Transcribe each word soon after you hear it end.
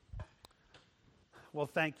Well,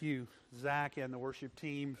 thank you, Zach and the worship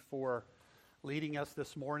team, for leading us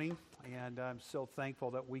this morning. And I'm so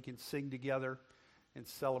thankful that we can sing together and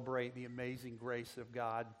celebrate the amazing grace of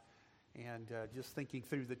God. And just thinking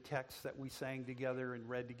through the texts that we sang together and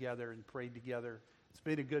read together and prayed together, it's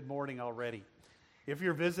been a good morning already. If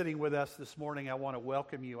you're visiting with us this morning, I want to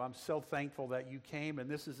welcome you. I'm so thankful that you came, and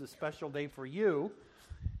this is a special day for you.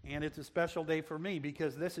 And it's a special day for me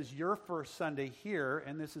because this is your first Sunday here,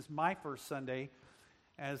 and this is my first Sunday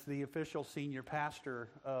as the official senior pastor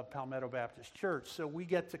of Palmetto Baptist Church. So we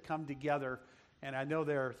get to come together, and I know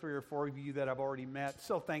there are 3 or 4 of you that I've already met.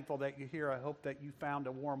 So thankful that you're here. I hope that you found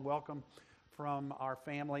a warm welcome from our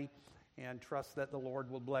family, and trust that the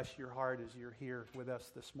Lord will bless your heart as you're here with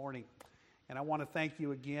us this morning. And I want to thank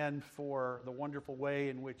you again for the wonderful way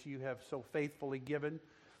in which you have so faithfully given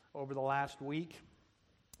over the last week.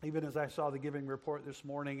 Even as I saw the giving report this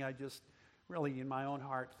morning, I just really in my own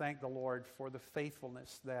heart thank the Lord for the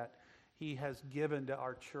faithfulness that He has given to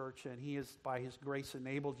our church, and He has, by His grace,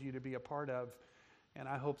 enabled you to be a part of. And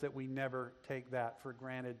I hope that we never take that for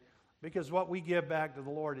granted, because what we give back to the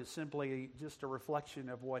Lord is simply just a reflection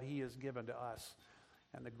of what He has given to us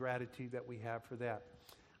and the gratitude that we have for that.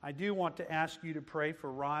 I do want to ask you to pray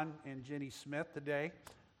for Ron and Jenny Smith today.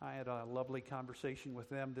 I had a lovely conversation with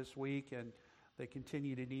them this week, and they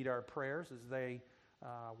continue to need our prayers as they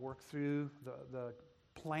work through the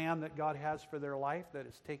plan that God has for their life that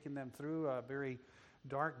has taken them through a very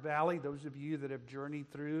dark valley. Those of you that have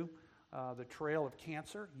journeyed through the trail of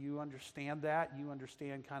cancer, you understand that. You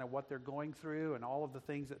understand kind of what they're going through and all of the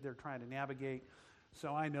things that they're trying to navigate.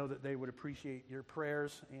 So I know that they would appreciate your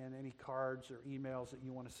prayers, and any cards or emails that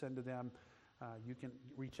you want to send to them, you can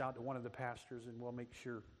reach out to one of the pastors and we'll make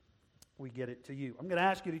sure we get it to you. I'm going to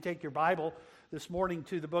ask you to take your Bible this morning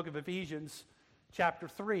to the book of Ephesians, chapter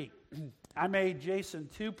 3. I made Jason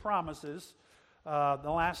 2 promises the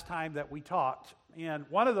last time that we talked. And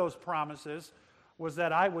one of those promises was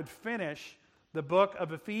that I would finish the book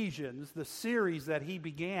of Ephesians, the series that he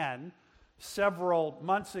began several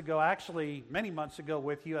months ago, actually many months ago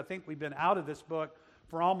with you. I think we've been out of this book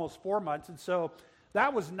for almost 4 months. And so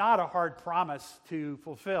that was not a hard promise to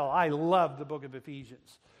fulfill. I love the book of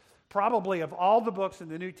Ephesians. Probably of all the books in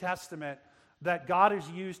the New Testament that God has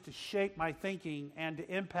used to shape my thinking and to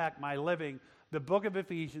impact my living, the book of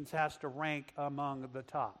Ephesians has to rank among the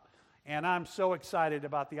top. And I'm so excited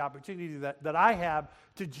about the opportunity that I have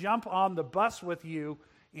to jump on the bus with you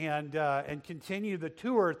and continue the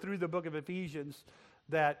tour through the book of Ephesians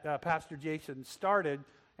that Pastor Jason started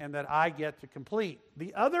and that I get to complete.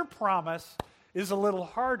 The other promise is a little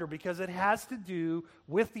harder because it has to do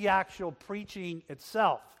with the actual preaching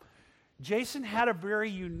itself. Jason had a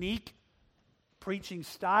very unique preaching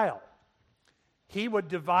style. He would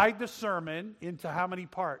divide the sermon into how many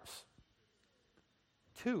parts?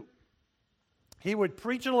 2. He would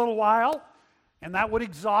preach a little while, and that would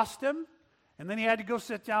exhaust him, and then he had to go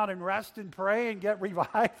sit down and rest and pray and get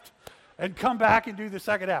revived and come back and do the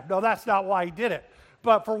second half. No, that's not why he did it.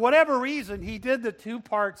 But for whatever reason, he did the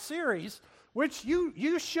 2-part series, which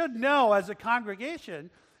you should know as a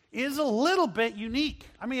congregation is a little bit unique.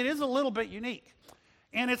 I mean, it is a little bit unique.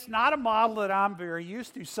 And it's not a model that I'm very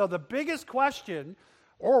used to. So the biggest question,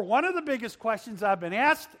 or one of the biggest questions I've been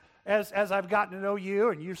asked as I've gotten to know you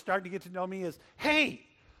and you're starting to get to know me is, hey,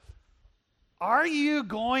 are you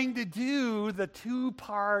going to do the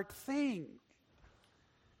 2-part thing?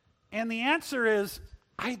 And the answer is,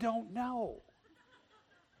 I don't know.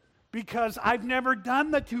 Because I've never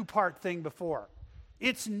done the 2-part thing before.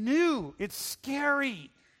 It's new. It's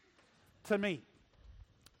scary to me.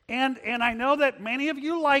 And I know that many of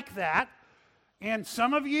you like that, and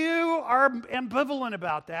some of you are ambivalent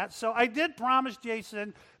about that. So I did promise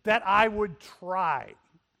Jason that I would try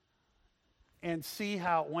and see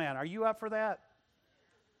how it went. Are you up for that?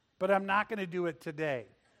 But I'm not going to do it today.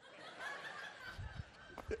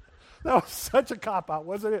 That was such a cop-out,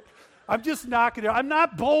 wasn't it? I'm just not going to. I'm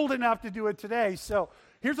not bold enough to do it today. So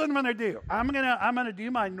here's what I'm going to do. I'm going to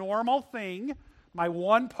do my normal thing, my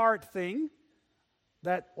 1-part thing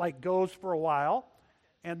that like goes for a while.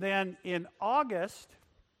 And then in August,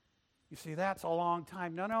 you see, that's a long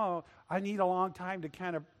time. No, I need a long time to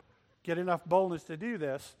kind of get enough boldness to do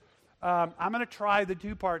this. I'm going to try the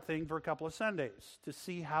 2-part thing for a couple of Sundays to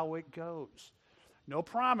see how it goes. No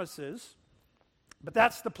promises, but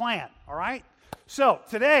that's the plan, all right? So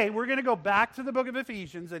today we're going to go back to the book of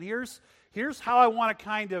Ephesians, and here's how I want to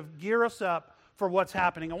kind of gear us up for what's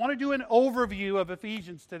happening. I want to do an overview of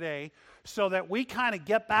Ephesians today so that we kind of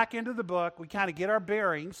get back into the book, we kind of get our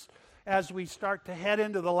bearings as we start to head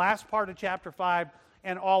into the last part of chapter 5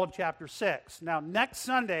 and all of chapter 6. Now, next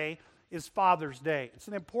Sunday is Father's Day. It's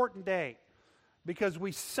an important day because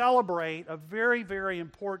we celebrate a very, very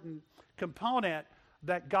important component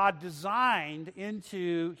that God designed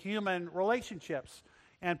into human relationships,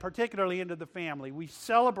 and particularly into the family. We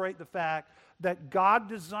celebrate the fact that God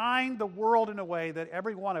designed the world in a way that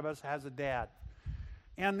every one of us has a dad.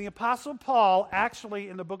 And the Apostle Paul, actually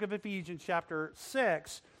in the book of Ephesians chapter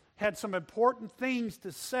 6, had some important things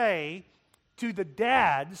to say to the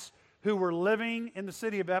dads who were living in the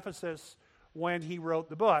city of Ephesus when he wrote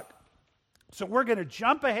the book. So we're going to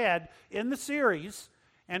jump ahead in the series,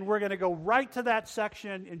 and we're going to go right to that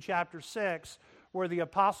section in chapter 6 where the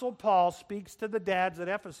Apostle Paul speaks to the dads at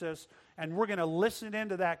Ephesus, and we're going to listen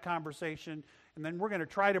into that conversation, and then we're going to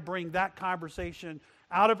try to bring that conversation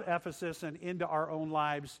out of Ephesus and into our own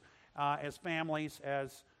lives as families,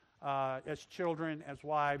 as children, as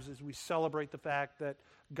wives, as we celebrate the fact that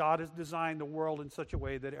God has designed the world in such a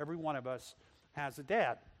way that every one of us has a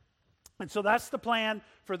dad. And so that's the plan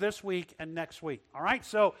for this week and next week. All right,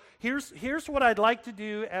 so here's what I'd like to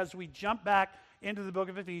do as we jump back into the book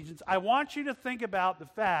of Ephesians. I want you to think about the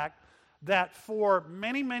fact that for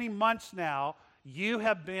many, many months now, you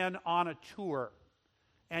have been on a tour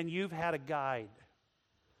and you've had a guide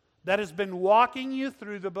that has been walking you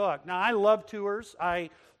through the book. Now, I love tours. I,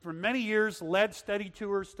 for many years, led study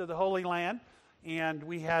tours to the Holy Land, and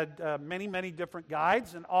we had many, many different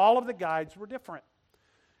guides, and all of the guides were different.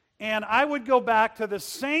 And I would go back to the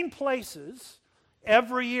same places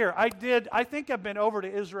every year. I think I've been over to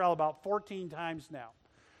Israel about 14 times now.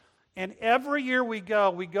 And every year we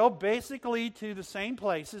go basically to the same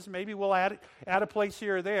places. Maybe we'll add a place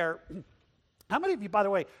here or there. How many of you, by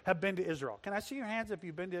the way, have been to Israel? Can I see your hands if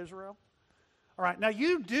you've been to Israel? All right. Now,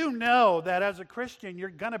 you do know that as a Christian, you're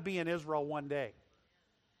going to be in Israel one day.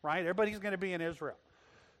 Right? Everybody's going to be in Israel.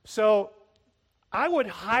 So I would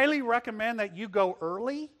highly recommend that you go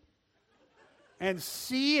early and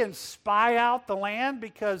see and spy out the land,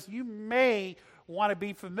 because you may want to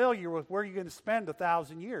be familiar with where you're going to spend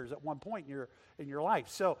 1,000 years at one point in your life.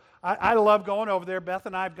 So I love going over there. Beth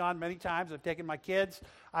and I have gone many times. I've taken my kids.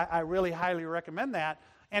 I really highly recommend that.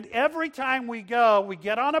 And every time we go, we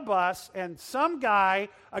get on a bus, and some guy,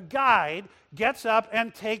 a guide, gets up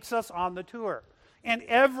and takes us on the tour. And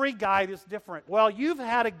every guide is different. Well, you've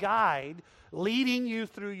had a guide leading you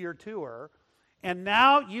through your tour, and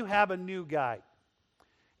now you have a new guide.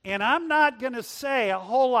 And I'm not going to say a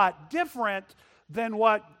whole lot different than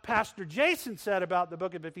what Pastor Jason said about the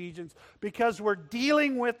book of Ephesians, because we're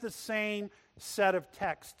dealing with the same set of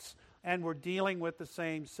texts and we're dealing with the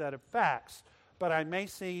same set of facts. But I may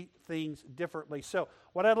see things differently. So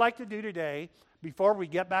what I'd like to do today, before we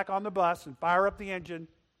get back on the bus and fire up the engine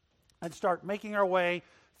and start making our way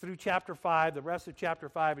through chapter 5, the rest of chapter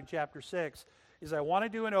 5 and chapter 6, is I want to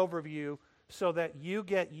do an overview so that you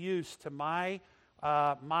get used to my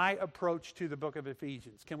approach to the book of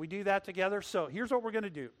Ephesians. Can we do that together? So here's what we're going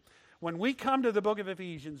to do. When we come to the book of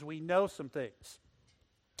Ephesians, we know some things.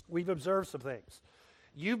 We've observed some things.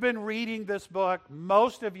 You've been reading this book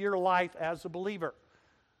most of your life as a believer.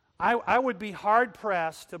 I would be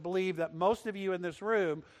hard-pressed to believe that most of you in this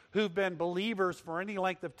room who've been believers for any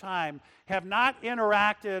length of time have not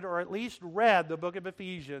interacted or at least read the book of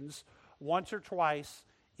Ephesians once or twice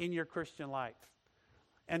in your Christian life.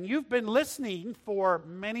 And you've been listening for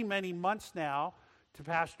many, many months now to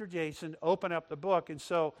Pastor Jason open up the book. And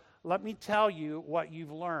so let me tell you what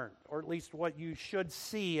you've learned, or at least what you should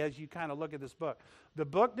see as you kind of look at this book. The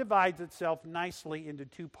book divides itself nicely into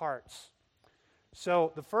two parts.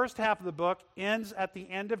 So the first half of the book ends at the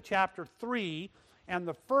end of chapter 3, and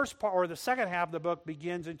the first part, or the second half of the book,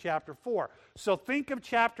 begins in chapter 4. So think of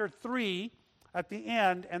chapter 3 at the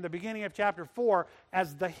end and the beginning of chapter 4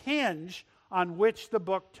 as the hinge on which the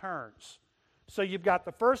book turns. So you've got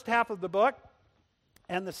the first half of the book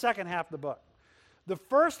and the second half of the book. The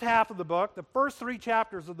first half of the book, the first 3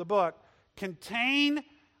 chapters of the book, contain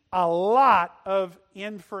a lot of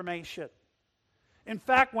information. In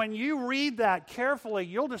fact, when you read that carefully,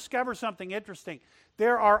 you'll discover something interesting.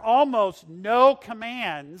 There are almost no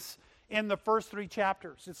commands in the first 3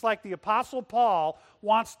 chapters. It's like the Apostle Paul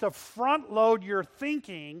wants to front load your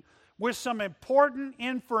thinking with some important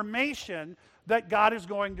information that God is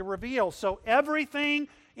going to reveal. So everything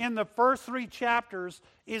in the first 3 chapters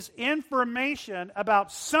is information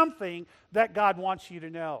about something that God wants you to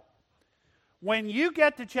know. When you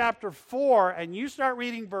get to chapter 4 and you start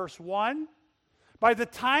reading verse 1, by the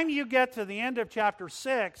time you get to the end of chapter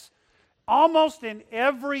 6, almost in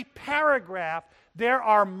every paragraph, there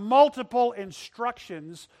are multiple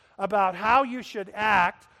instructions about how you should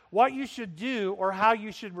act, what you should do, or how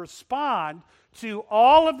you should respond to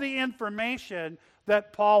all of the information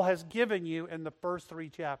that Paul has given you in the first 3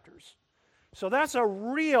 chapters. So that's a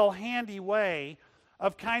real handy way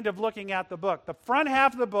of kind of looking at the book. The front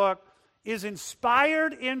half of the book is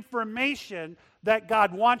inspired information that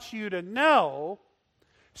God wants you to know,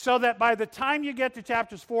 so that by the time you get to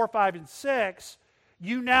chapters 4, 5, and 6,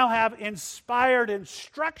 you now have inspired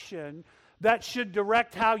instruction that should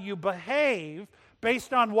direct how you behave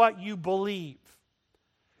based on what you believe.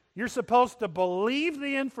 You're supposed to believe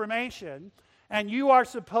the information, and you are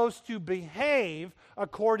supposed to behave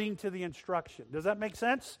according to the instruction. Does that make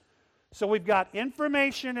sense? So we've got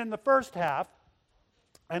information in the first half,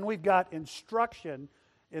 and we've got instruction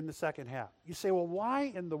in the second half. You say, well,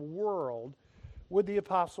 why in the world would the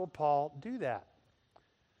Apostle Paul do that?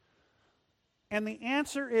 And the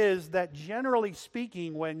answer is that, generally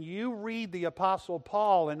speaking, when you read the Apostle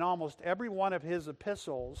Paul in almost every one of his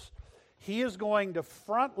epistles, he is going to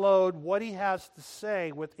front load what he has to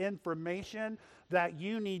say with information that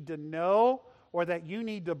you need to know or that you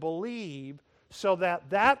need to believe, so that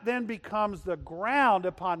that then becomes the ground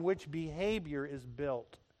upon which behavior is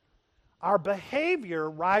built. Our behavior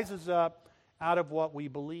rises up out of what we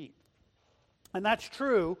believe. And that's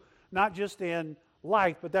true not just in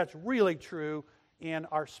life, but that's really true in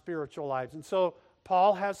our spiritual lives. And so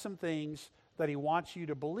Paul has some things that he wants you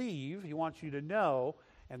to believe, he wants you to know,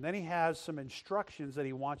 and then he has some instructions that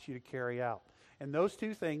he wants you to carry out. And those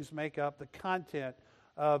two things make up the content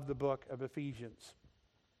of the book of Ephesians.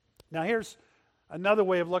 Now here's another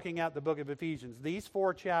way of looking at the book of Ephesians. These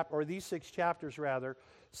 6 chapters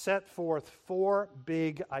set forth 4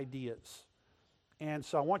 big ideas. And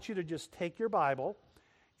so I want you to just take your Bible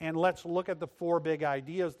and let's look at the 4 big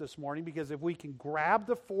ideas this morning, because if we can grab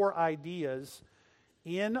the 4 ideas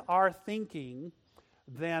in our thinking,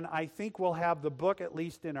 then I think we'll have the book at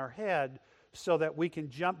least in our head, so that we can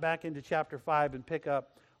jump back into chapter 5 and pick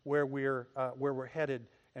up where we're headed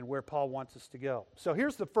and where Paul wants us to go. So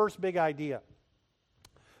here's the first big idea.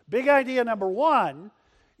 Big idea number 1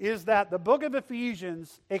 is that the book of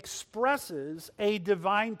Ephesians expresses a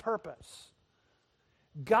divine purpose.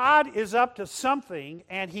 God is up to something,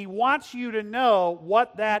 and he wants you to know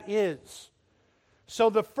what that is. So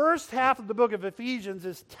the first half of the book of Ephesians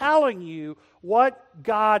is telling you what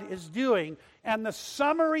God is doing, and the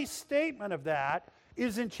summary statement of that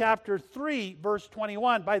is in chapter 3, verse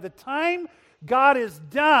 21. By the time God is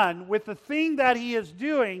done with the thing that he is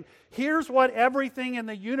doing, here's what everything in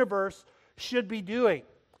the universe should be doing.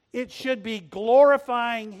 It should be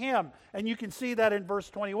glorifying him. And you can see that in verse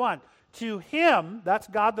 21. To him, that's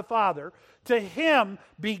God the Father, to him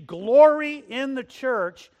be glory in the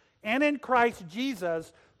church and in Christ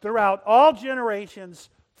Jesus throughout all generations,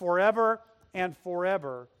 forever and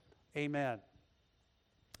forever. Amen.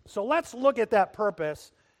 So let's look at that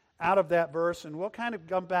purpose out of that verse, and we'll kind of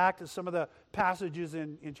come back to some of the passages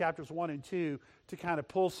in chapters 1 and 2 to kind of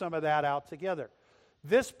pull some of that out together.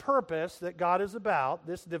 This purpose that God is about,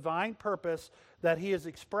 this divine purpose that he is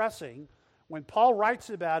expressing, when Paul writes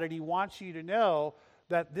about it, he wants you to know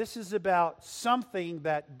that this is about something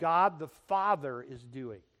that God the Father is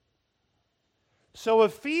doing. So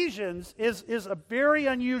Ephesians is a very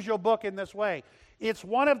unusual book in this way. It's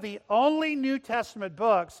one of the only New Testament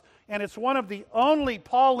books, and it's one of the only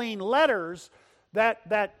Pauline letters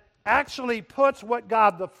that actually puts what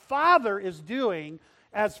God the Father is doing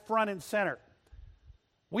as front and center.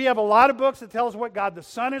 We have a lot of books that tell us what God the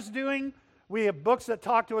Son is doing. We have books that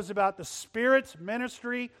talk to us about the Spirit's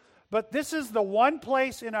ministry. But this is the one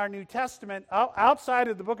place in our New Testament, outside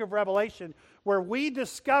of the book of Revelation, where we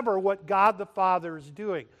discover what God the Father is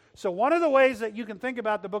doing. So one of the ways that you can think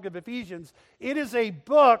about the book of Ephesians, it is a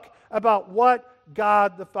book about what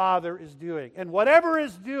God the Father is doing. And whatever he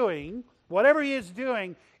is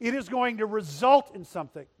doing, it is going to result in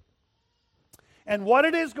something. And what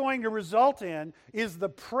it is going to result in is the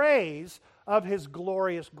praise of his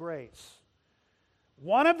glorious grace.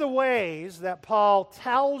 One of the ways that Paul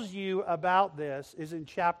tells you about this is in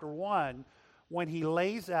chapter 1, when he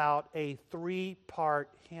lays out a 3-part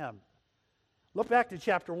hymn. Look back to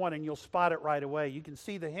chapter 1 and you'll spot it right away. You can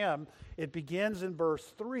see the hymn. It begins in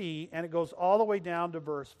verse 3 and it goes all the way down to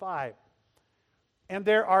verse 5. And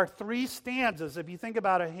there are 3 stanzas. If you think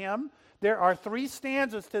about a hymn, there are 3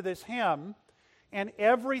 stanzas to this hymn, and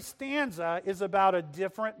every stanza is about a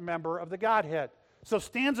different member of the Godhead. So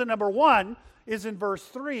stanza number 1 is in verse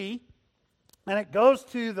 3, and it goes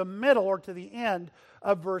to the middle or to the end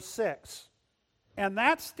of verse 6. And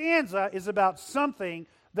that stanza is about something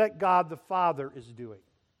that God the Father is doing.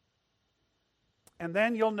 And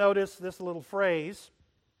then you'll notice this little phrase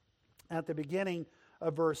at the beginning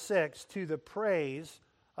of verse 6, to the praise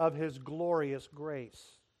of his glorious grace.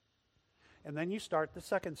 and then you start the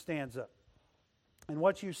second stanza. And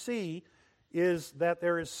what you see is that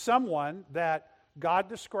there is someone that God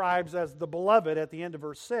describes as the beloved at the end of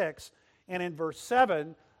verse 6, and in verse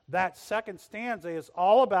 7, that second stanza is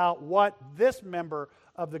all about what this member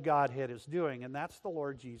of the Godhead is doing, and that's the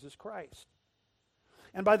Lord Jesus Christ.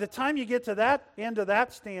 And by the time you get to that end of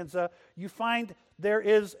that stanza, you find there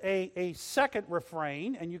is a second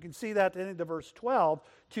refrain, and you can see that at the end of verse 12,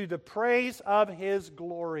 to the praise of His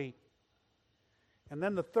glory. And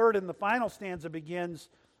then the third and the final stanza begins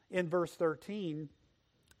in verse 13,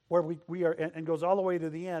 where we are, and goes all the way to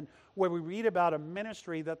the end, where we read about a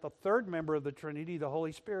ministry that the third member of the Trinity, the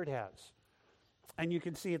Holy Spirit, has. And you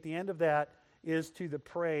can see at the end of that is to the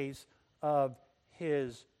praise of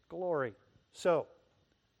His glory. So,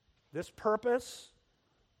 this purpose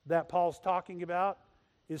that Paul's talking about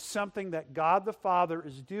is something that God the Father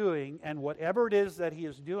is doing, and whatever it is that He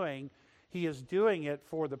is doing it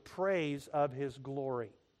for the praise of His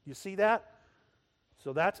glory. You see that?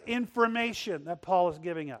 So that's information that Paul is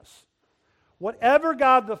giving us. Whatever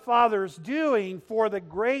God the Father is doing for the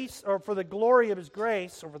grace or for the glory of His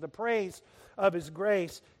grace or for the praise of His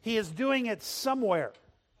grace, He is doing it somewhere.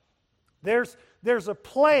 There's a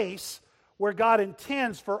place where God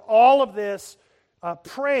intends for all of this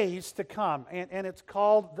praise to come, and it's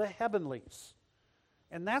called the heavenlies.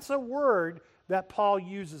 And that's a word that Paul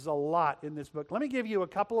uses a lot in this book. Let me give you a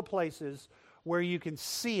couple of places where you can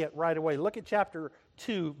see it right away. Look at chapter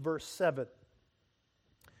 2, verse 7.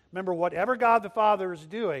 Remember, whatever God the Father is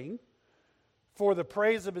doing for the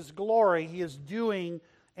praise of His glory, He is doing,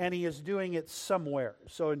 and He is doing it somewhere.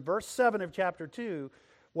 So in verse 7 of chapter 2,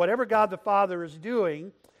 whatever God the Father is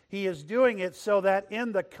doing, He is doing it so that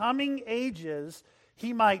in the coming ages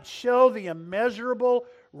He might show the immeasurable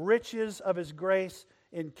riches of His grace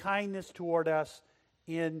in kindness toward us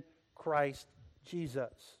in Christ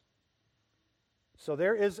Jesus. So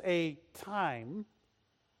there is a time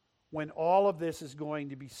when all of this is going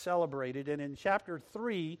to be celebrated. And in chapter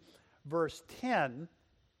 3, verse 10,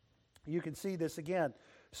 you can see this again.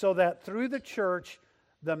 So that through the church,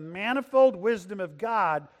 the manifold wisdom of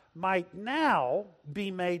God might now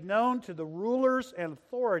be made known to the rulers and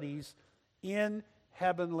authorities in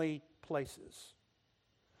heavenly places.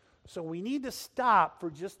 So we need to stop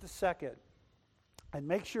for just a second and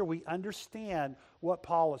make sure we understand what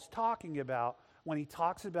Paul is talking about when he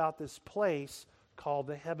talks about this place called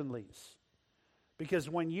the heavenlies. Because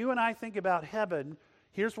when you and I think about heaven,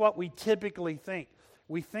 here's what we typically think.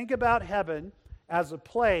 We think about heaven as a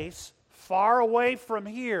place far away from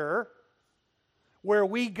here where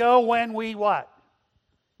we go when we what?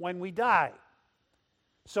 When we die.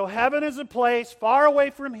 So heaven is a place far away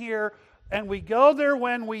from here, and we go there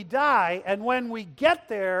when we die, and when we get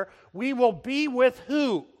there, we will be with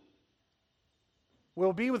who?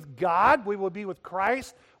 We'll be with God, we will be with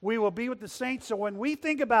Christ, we will be with the saints. So when we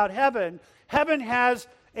think about heaven, heaven has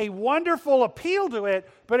a wonderful appeal to it,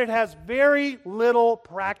 but it has very little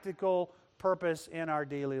practical purpose in our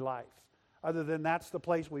daily life. Other than that's the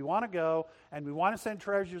place we want to go, and we want to send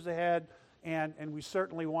treasures ahead, and we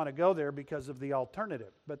certainly want to go there because of the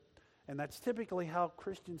alternative. And that's typically how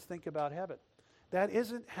Christians think about heaven. That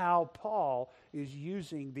isn't how Paul is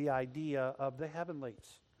using the idea of the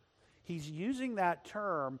heavenlies. He's using that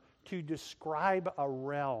term to describe a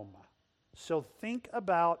realm. So think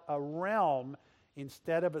about a realm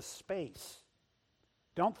instead of a space.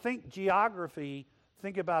 Don't think geography,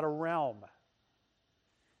 think about a realm.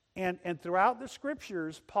 And throughout the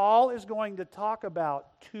Scriptures, Paul is going to talk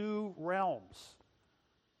about two realms.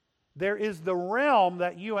 There is the realm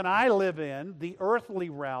that you and I live in, the earthly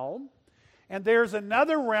realm, and there's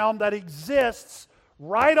another realm that exists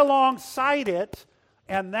right alongside it,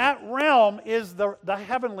 and that realm is the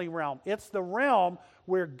heavenly realm. It's the realm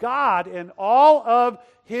where God and all of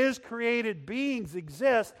His created beings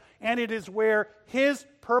exist, and it is where His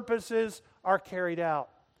purposes are carried out.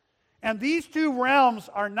 And these two realms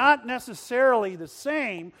are not necessarily the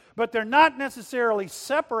same, but they're not necessarily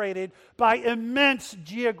separated by immense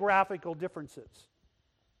geographical differences.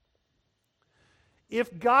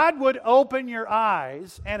 If God would open your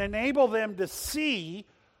eyes and enable them to see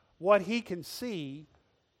what He can see,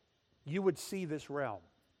 you would see this realm.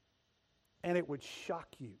 And it would shock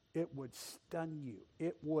you. It would stun you.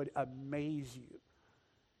 It would amaze you.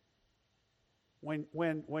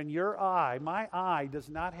 When your eye, my eye, does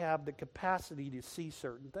not have the capacity to see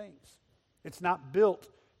certain things. It's not built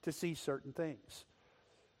to see certain things.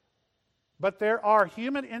 But there are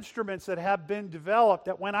human instruments that have been developed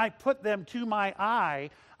that when I put them to my eye,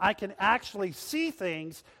 I can actually see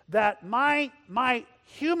things that my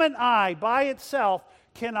human eye by itself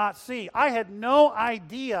cannot see. I had no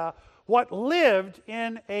idea what lived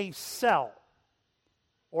in a cell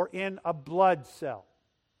or in a blood cell.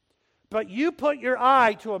 But you put your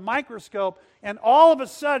eye to a microscope, and all of a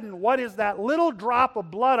sudden, what is that little drop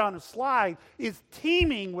of blood on a slide is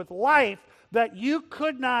teeming with life that you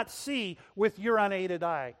could not see with your unaided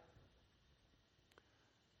eye.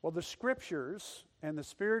 Well, the Scriptures and the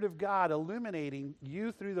Spirit of God illuminating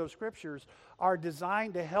you through those Scriptures are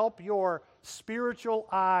designed to help your spiritual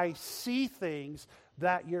eye see things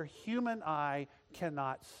that your human eye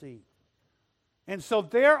cannot see. And so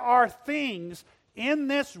there are things in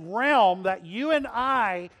this realm that you and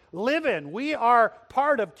I live in. We are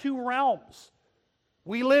part of two realms.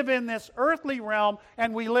 We live in this earthly realm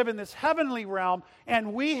and we live in this heavenly realm,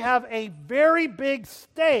 and we have a very big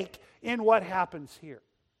stake in what happens here.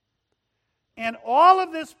 And all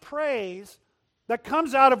of this praise that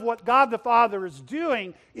comes out of what God the Father is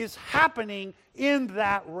doing is happening in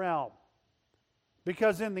that realm.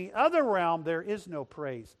 Because in the other realm, there is no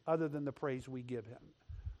praise other than the praise we give Him.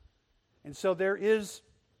 And so there is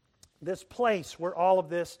this place where all of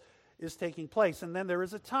this is taking place. And then there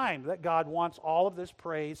is a time that God wants all of this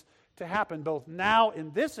praise to happen, both now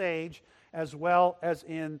in this age as well as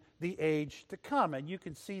in the age to come. And you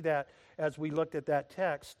can see that as we looked at that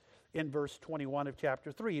text in verse 21 of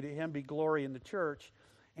chapter 3. To Him be glory in the church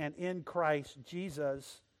and in Christ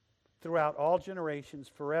Jesus throughout all generations,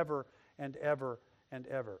 forever and ever and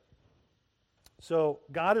ever. So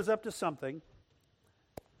God is up to something.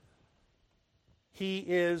 He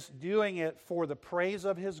is doing it for the praise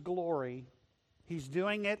of His glory. He's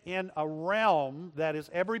doing it in a realm that is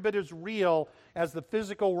every bit as real as the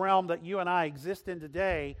physical realm that you and I exist in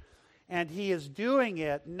today. And He is doing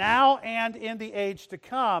it now and in the age to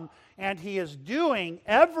come. And He is doing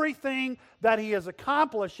everything that He is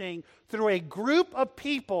accomplishing through a group of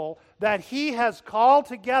people that He has called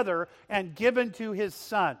together and given to His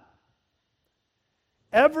Son.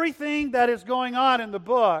 Everything that is going on in the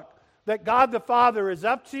book that God the Father is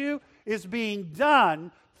up to is being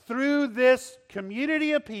done through this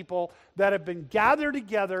community of people that have been gathered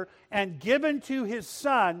together and given to His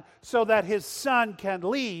Son so that His Son can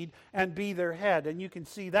lead and be their head. And you can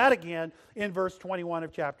see that again in verse 21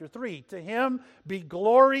 of chapter 3. To Him be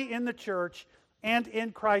glory in the church and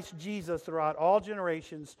in Christ Jesus throughout all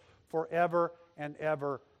generations, forever and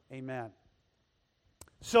ever. Amen.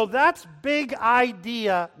 So that's big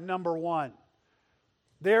idea number one.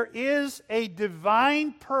 There is a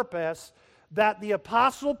divine purpose that the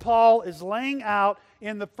Apostle Paul is laying out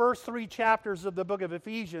in the first 3 chapters of the book of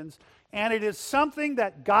Ephesians, and it is something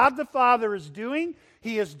that God the Father is doing.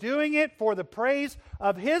 He is doing it for the praise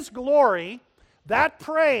of His glory. That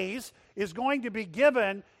praise is going to be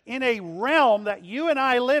given in a realm that you and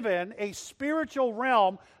I live in, a spiritual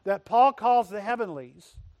realm that Paul calls the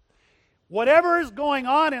heavenlies. Whatever is going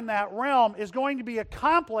on in that realm is going to be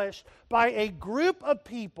accomplished by a group of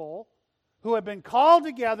people who have been called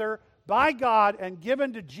together by God and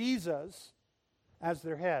given to Jesus as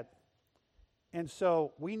their head. And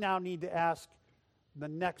so we now need to ask the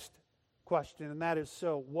next question, and that is,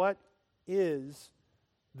 so what is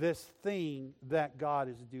this thing that God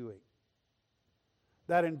is doing?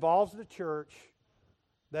 That involves the church,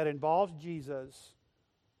 that involves Jesus,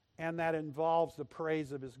 and that involves the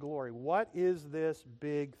praise of His glory. What is this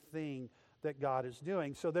big thing that God is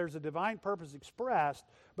doing? So there's a divine purpose expressed,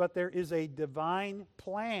 but there is a divine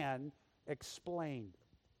plan explained.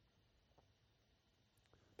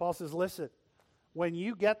 Paul says, listen, when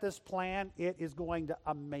you get this plan, it is going to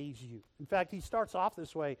amaze you. In fact, he starts off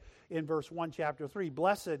this way in verse 1, chapter 3.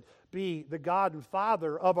 Blessed be the God and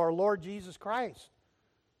Father of our Lord Jesus Christ.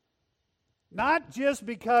 Not just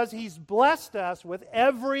because He's blessed us with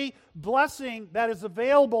every blessing that is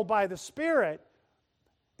available by the Spirit,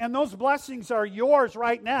 and those blessings are yours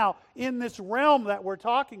right now in this realm that we're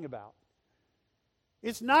talking about.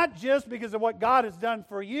 It's not just because of what God has done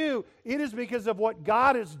for you, it is because of what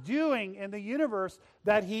God is doing in the universe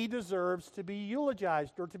that He deserves to be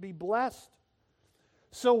eulogized or to be blessed.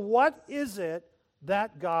 So what is it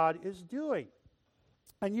that God is doing?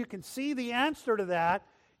 And you can see the answer to that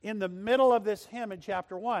in the middle of this hymn in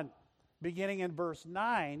chapter 1, beginning in verse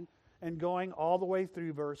 9 and going all the way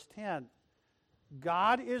through verse 10.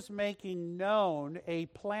 God is making known a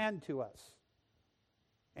plan to us.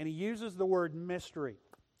 And He uses the word mystery,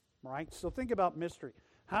 right? So think about mystery.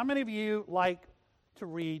 How many of you like to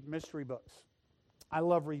read mystery books? I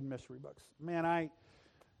love reading mystery books. Man,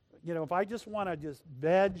 if I just want to just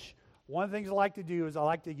veg, one of the things I like to do is I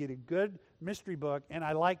like to get a good mystery book, and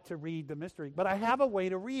I like to read the mystery. But I have a way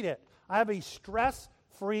to read it. I have a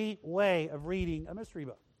stress-free way of reading a mystery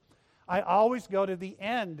book. I always go to the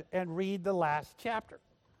end and read the last chapter.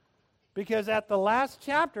 Because at the last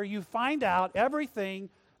chapter, you find out everything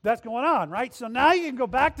that's going on, right? So now you can go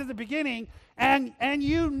back to the beginning and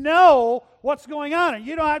you know what's going on. And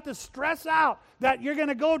you don't have to stress out that you're going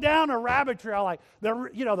to go down a rabbit trail. Like, the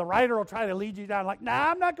writer will try to lead you down. Like, nah,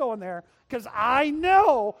 I'm not going there because I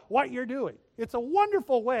know what you're doing. It's a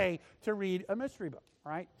wonderful way to read a mystery book,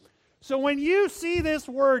 right? So when you see this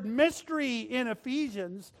word mystery in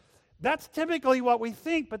Ephesians, that's typically what we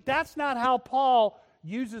think, but that's not how Paul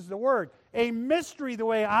uses the word. A mystery, the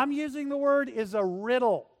way I'm using the word, is a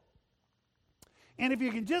riddle. And if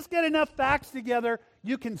you can just get enough facts together,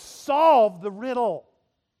 you can solve the riddle.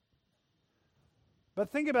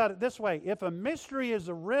 But think about it this way. If a mystery is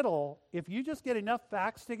a riddle, if you just get enough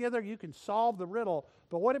facts together, you can solve the riddle.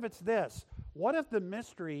 But what if it's this? What if the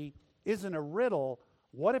mystery isn't a riddle?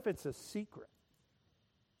 What if it's a secret?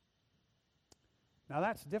 Now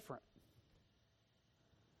that's different.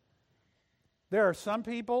 There are some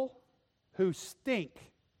people who stink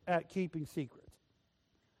at keeping secrets.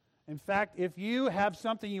 In fact, if you have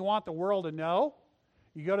something you want the world to know,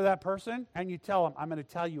 you go to that person and you tell them, I'm going to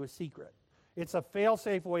tell you a secret. It's a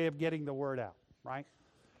fail-safe way of getting the word out, right?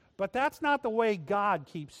 But that's not the way God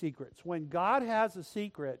keeps secrets. When God has a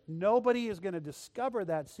secret, nobody is going to discover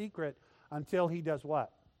that secret until he does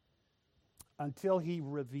what? Until he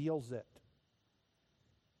reveals it.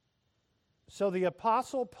 So the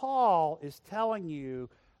Apostle Paul is telling you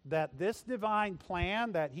that this divine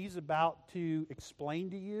plan that he's about to explain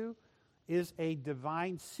to you is a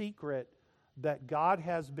divine secret that God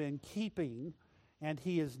has been keeping, and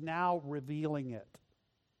he is now revealing it.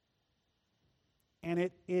 And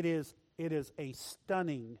it is a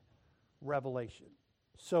stunning revelation.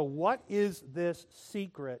 So what is this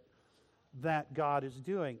secret that God is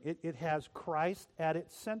doing? It has Christ at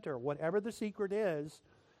its center. Whatever the secret is,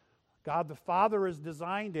 God the Father has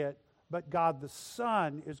designed it, but God the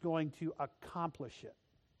Son is going to accomplish it.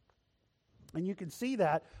 And you can see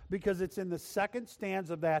that because it's in the second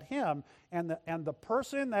stanza of that hymn, and the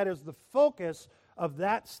person that is the focus of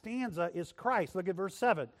that stanza is Christ. Look at verse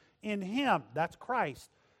 7. In him, that's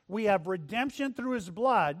Christ, we have redemption through his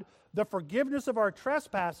blood, the forgiveness of our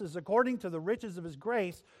trespasses according to the riches of his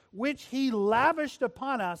grace, which he lavished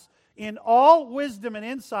upon us in all wisdom and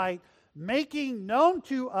insight, making known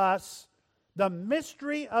to us the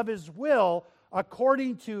mystery of his will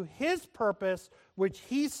according to his purpose, which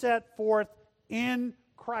he set forth in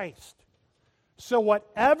Christ. So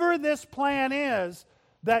whatever this plan is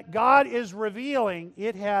that God is revealing,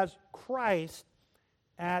 it has Christ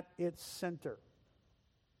at its center.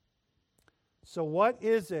 So what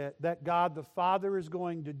is it that God the Father is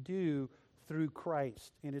going to do through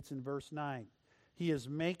Christ? And it's in verse 9. He is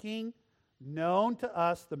making known to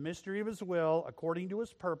us the mystery of his will according to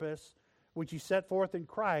his purpose, which he set forth in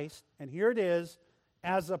Christ. And here it is,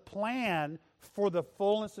 as a plan for the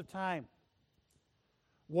fullness of time.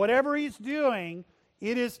 Whatever he's doing,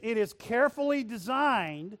 it is carefully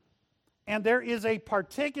designed, and there is a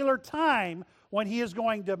particular time when he is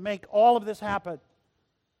going to make all of this happen.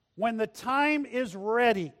 When the time is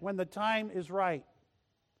ready, when the time is right.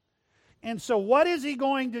 And so what is he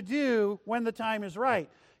going to do when the time is right?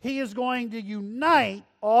 He is going to unite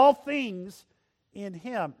all things in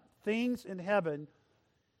him. Things in heaven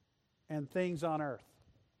and things on earth.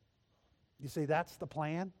 You see, that's the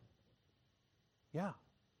plan? Yeah.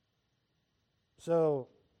 So,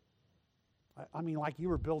 I mean, like you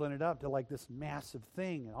were building it up to like this massive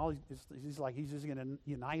thing, and all he's just going to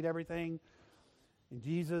unite everything. And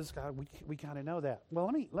Jesus, God, we kind of know that.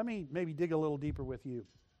 Well, let me maybe dig a little deeper with you.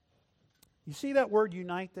 You see that word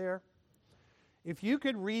unite there? If you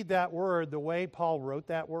could read that word the way Paul wrote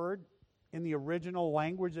that word, in the original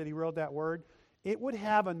language that he wrote that word, it would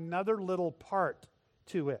have another little part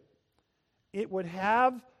to it. It would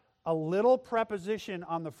have a little preposition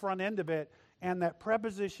on the front end of it, and that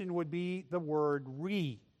preposition would be the word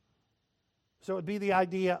re. So it would be the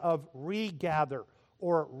idea of regather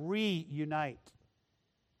or reunite.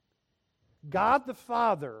 God the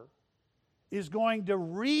Father is going to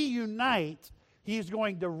reunite, he is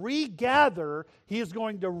going to regather, he is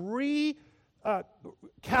going to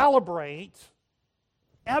calibrate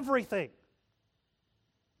everything.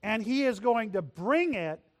 And he is going to bring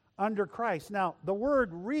it under Christ. Now, the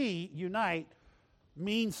word reunite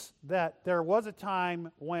means that there was a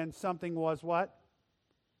time when something was what?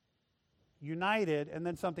 United, and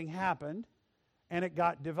then something happened, and it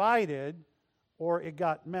got divided, or it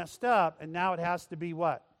got messed up, and now it has to be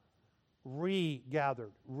what?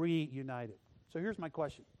 Regathered, reunited. So here's my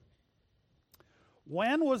question.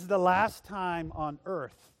 When was the last time on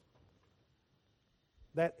earth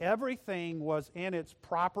that everything was in its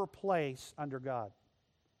proper place under God?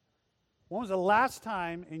 When was the last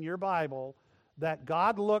time in your Bible that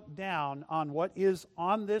God looked down on what is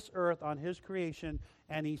on this earth, on His creation,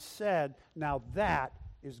 and He said, now that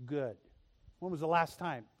is good? When was the last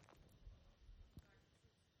time?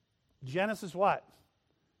 Genesis what?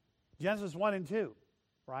 Genesis 1 and 2,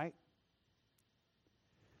 right?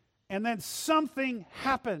 And then something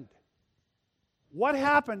happened. What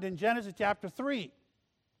happened in Genesis chapter 3?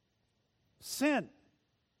 Sin.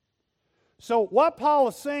 So what Paul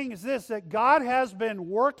is saying is this, that God has been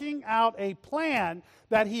working out a plan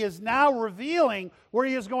that He is now revealing, where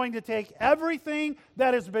He is going to take everything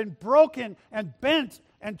that has been broken and bent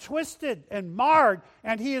and twisted and marred,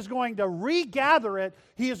 and He is going to regather it,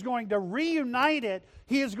 He is going to reunite it,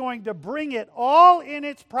 He is going to bring it all in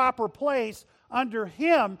its proper place under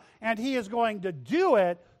Him, and He is going to do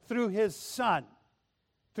it through His Son,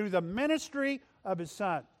 through the ministry of His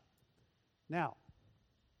Son. Now,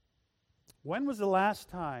 when was the last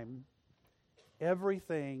time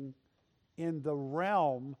everything in the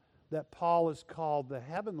realm that Paul has called the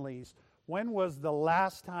heavenlies, when was the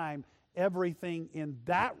last time everything in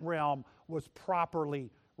that realm was properly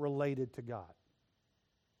related to God?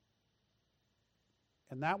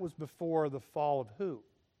 And that was before the fall of who?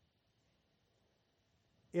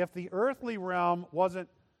 If the earthly realm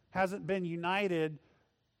hasn't been united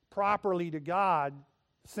properly to God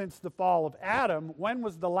since the fall of Adam, when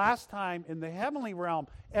was the last time in the heavenly realm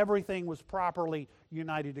everything was properly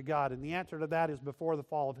united to God? And the answer to that is before the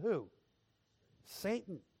fall of who?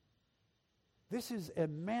 Satan. This is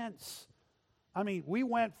immense. I mean, we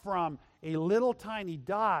went from a little tiny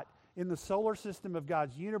dot in the solar system of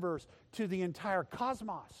God's universe to the entire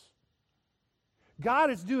cosmos.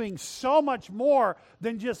 God is doing so much more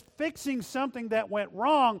than just fixing something that went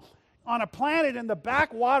wrong on a planet in the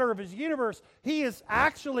backwater of His universe. He is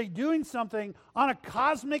actually doing something on a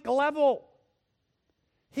cosmic level.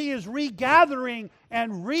 He is regathering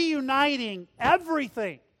and reuniting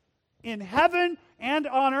everything in heaven and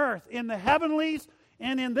on earth, in the heavenlies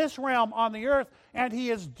and in this realm on the earth. And He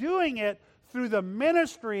is doing it through the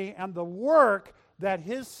ministry and the work that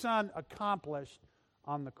His Son accomplished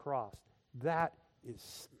on the cross. That is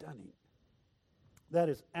stunning. That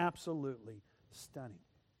is absolutely stunning.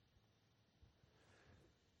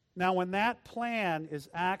 Now, when that plan is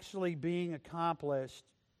actually being accomplished,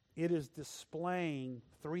 it is displaying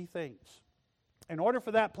three things. In order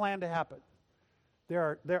for that plan to happen,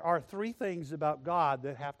 there are three things about God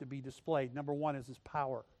that have to be displayed. Number one is His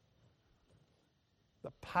power.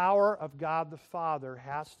 The power of God the Father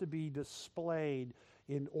has to be displayed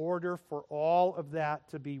in order for all of that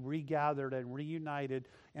to be regathered and reunited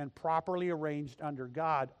and properly arranged under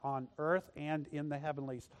God on earth and in the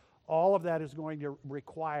heavenlies. All of that is going to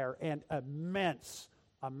require an immense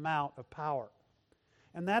amount of power.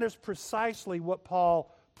 And that is precisely what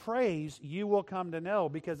Paul prays you will come to know,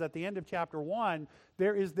 because at the end of chapter 1,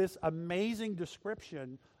 there is this amazing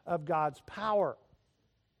description of God's power.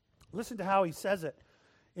 Listen to how he says it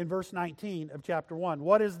in verse 19 of chapter 1.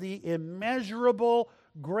 What is the immeasurable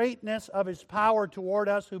greatness of His power toward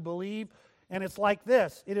us who believe? And it's like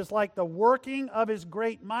this. It is like the working of His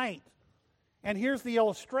great might. And here's the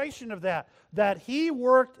illustration of that. That He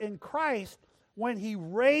worked in Christ when He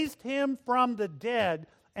raised Him from the dead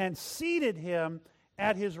and seated Him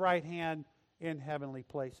at His right hand in heavenly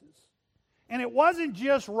places. And it wasn't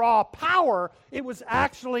just raw power, it was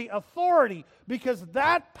actually authority, because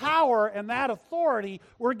that power and that authority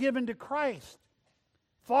were given to Christ.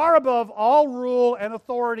 Far above all rule and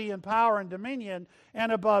authority and power and dominion,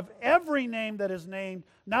 and above every name that is named,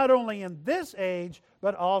 not only in this age,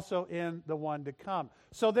 but also in the one to come.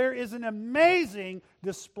 So there is an amazing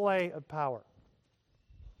display of power.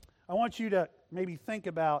 I want you to maybe think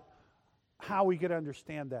about how we could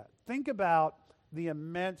understand that. Think about the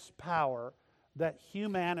immense power that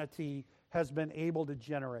humanity has been able to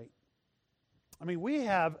generate. I mean, we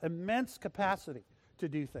have immense capacity to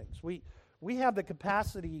do things. We have the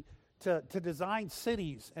capacity to design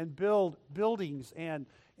cities and build buildings and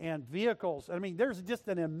vehicles. I mean, there's just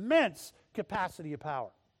an immense capacity of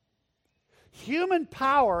power. Human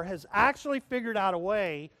power has actually figured out a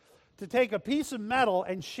way to take a piece of metal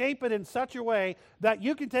and shape it in such a way that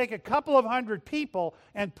you can take a couple of hundred people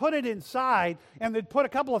and put it inside, and then put a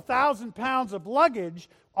couple of 1,000 pounds of luggage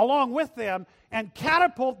along with them and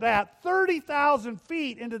catapult that 30,000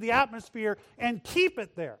 feet into the atmosphere and keep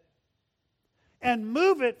it there. And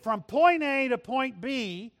move it from point A to point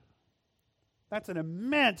B. That's an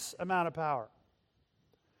immense amount of power.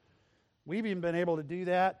 We've even been able to do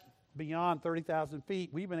that beyond 30,000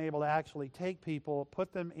 feet. We've been able to actually take people,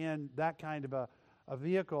 put them in that kind of a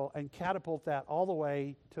vehicle, and catapult that all the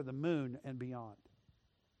way to the moon and beyond.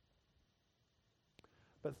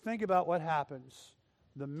 But think about what happens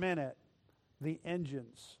the minute the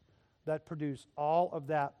engines that produce all of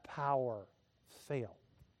that power fail.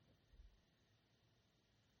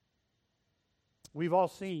 We've all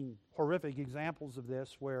seen horrific examples of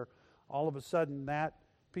this where all of a sudden that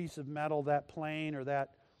piece of metal, that plane, or that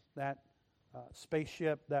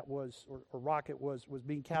spaceship that was, or rocket was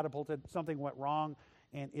being catapulted, something went wrong,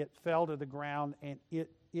 and it fell to the ground, and it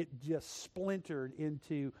just splintered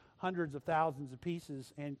into hundreds of thousands of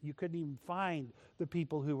pieces, and you couldn't even find the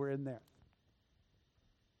people who were in there.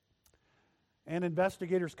 And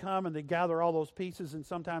investigators come and they gather all those pieces, and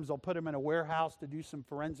sometimes they'll put them in a warehouse to do some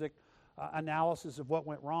forensic analysis of what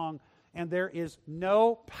went wrong. And there is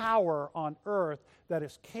no power on earth that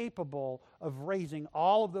is capable of raising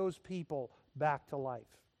all of those people back to life.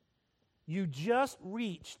 You just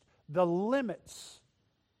reached the limits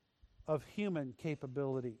of human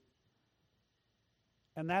capability.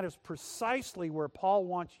 And that is precisely where Paul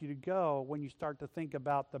wants you to go when you start to think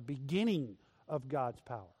about the beginning of God's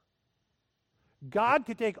power. God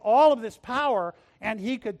could take all of this power, and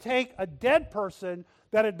He could take a dead person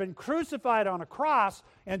that had been crucified on a cross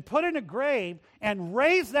and put in a grave and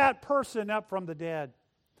raise that person up from the dead.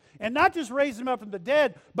 And not just raise him up from the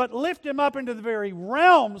dead, but lift him up into the very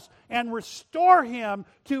realms and restore him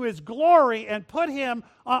to His glory and put him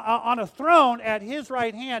on a throne at His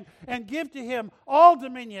right hand and give to Him all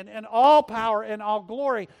dominion and all power and all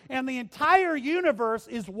glory. And the entire universe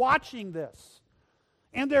is watching this.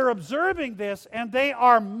 And they're observing this, and they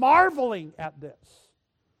are marveling at this.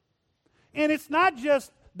 And it's not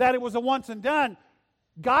just that it was a once and done.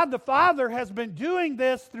 God the Father has been doing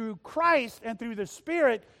this through Christ and through the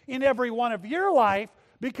Spirit in every one of your life,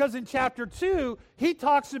 because in chapter 2, He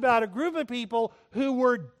talks about a group of people who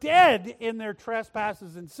were dead in their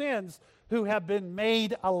trespasses and sins, who have been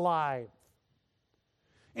made alive.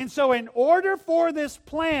 And so in order for this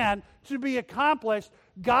plan to be accomplished,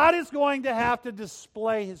 God is going to have to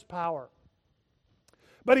display His power.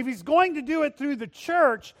 But if He's going to do it through the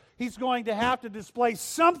church, He's going to have to display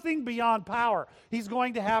something beyond power. He's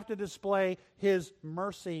going to have to display His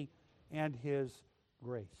mercy and His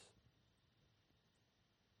grace.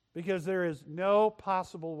 Because there is no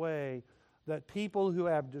possible way that people who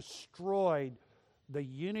have destroyed the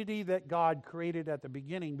unity that God created at the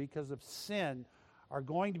beginning because of sin are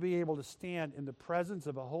going to be able to stand in the presence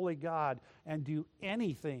of a holy God and do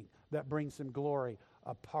anything that brings Him glory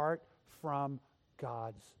apart from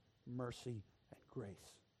God's mercy and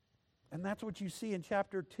grace. And that's what you see in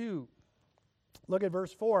chapter 2. Look at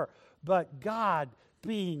verse 4. But God,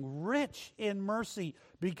 being rich in mercy,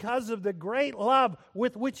 because of the great love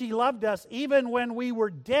with which He loved us, even when we were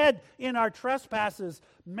dead in our trespasses,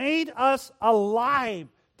 made us alive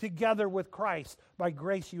together with Christ. By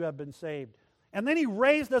grace you have been saved. And then He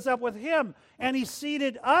raised us up with Him, and He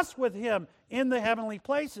seated us with Him in the heavenly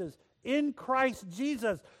places, in Christ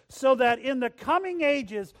Jesus, so that in the coming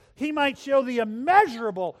ages He might show the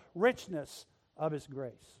immeasurable richness of His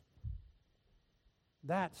grace.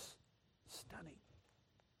 That's stunning.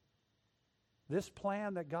 This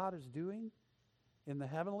plan that God is doing in the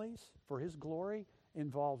heavenlies for His glory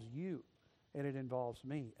involves you, and it involves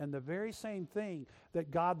me. And the very same thing that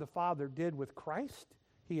God the Father did with Christ,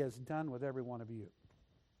 He has done with every one of you.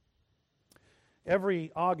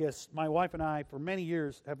 Every August, my wife and I, for many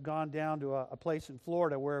years, have gone down to a place in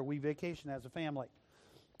Florida where we vacation as a family.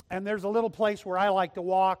 And there's a little place where I like to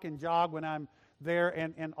walk and jog when I'm there.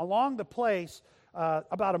 And along the place,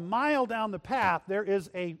 about a mile down the path, there is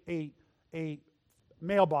a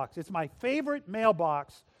mailbox. It's my favorite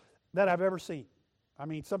mailbox that I've ever seen. I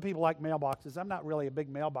mean, some people like mailboxes. I'm not really a big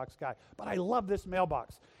mailbox guy, but I love this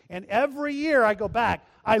mailbox. And every year I go back,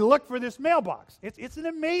 I look for this mailbox. It's an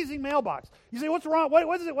amazing mailbox. You say, what's wrong?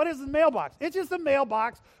 What is it? What is the mailbox? It's just a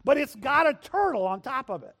mailbox, but it's got a turtle on top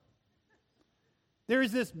of it. There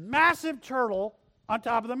is this massive turtle on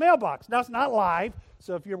top of the mailbox. Now, it's not live,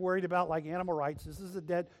 so if you're worried about like animal rights,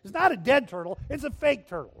 it's not a dead turtle, it's a fake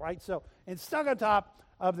turtle, right? So it's stuck on top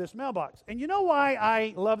of this mailbox. And you know why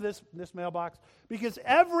I love this mailbox? Because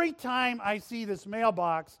every time I see this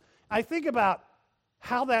mailbox, I think about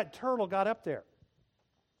how that turtle got up there.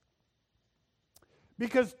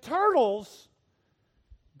 Because turtles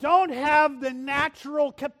don't have the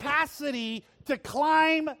natural capacity to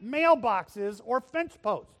climb mailboxes or fence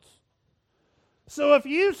posts. So if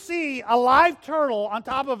you see a live turtle on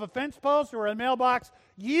top of a fence post or a mailbox,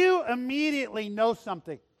 you immediately know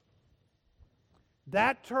something.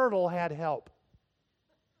 That turtle had help.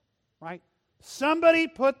 Right? Somebody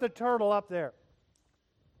put the turtle up there.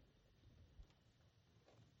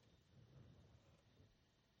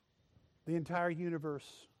 The entire universe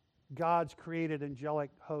God's created angelic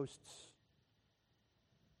hosts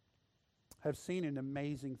have seen an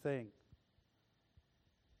amazing thing.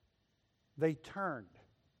 They turned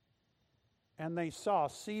and they saw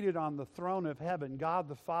seated on the throne of heaven God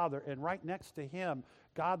the Father, and right next to Him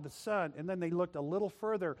God the Son. And then they looked a little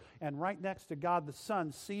further, and right next to God the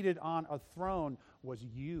Son, seated on a throne, was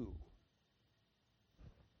you.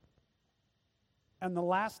 And the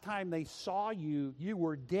last time they saw you, you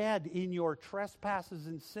were dead in your trespasses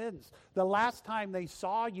and sins. The last time they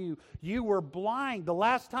saw you, you were blind. The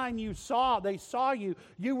last time they saw you,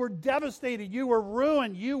 you were devastated. You were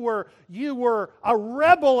ruined. You were a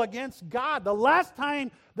rebel against God. The last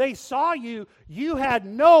time they saw you, you had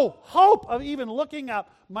no hope of even looking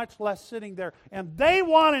up, much less sitting there. And they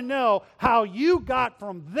want to know how you got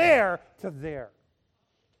from there to there.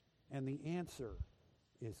 And the answer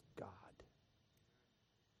is God.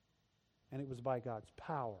 And it was by God's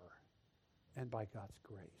power and by God's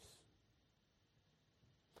grace.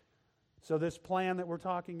 So this plan that we're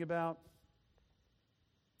talking about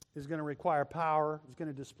is going to require power. It's going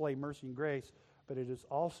to display mercy and grace. But it is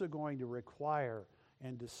also going to require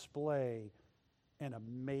and display an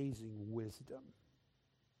amazing wisdom.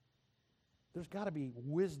 There's got to be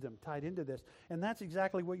wisdom tied into this. And that's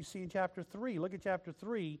exactly what you see in chapter 3. Look at chapter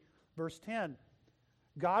 3, verse 10.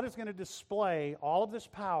 God is going to display all of this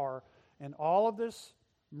power and all of this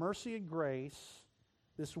mercy and grace,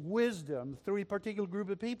 this wisdom through a particular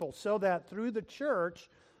group of people, so that through the church,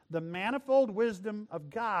 the manifold wisdom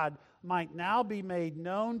of God might now be made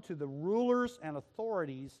known to the rulers and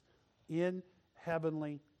authorities in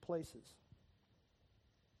heavenly places.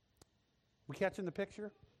 We catching the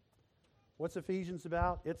picture? What's Ephesians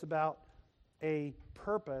about? It's about a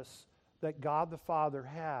purpose that God the Father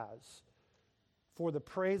has for the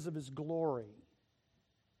praise of His glory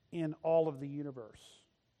in all of the universe.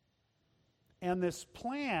 And this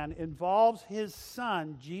plan involves His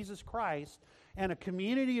Son, Jesus Christ, and a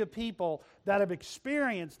community of people that have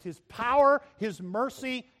experienced His power, His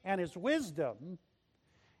mercy, and His wisdom,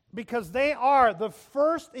 because they are the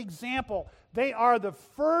first example. They are the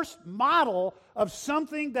first model of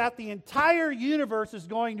something that the entire universe is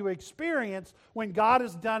going to experience when God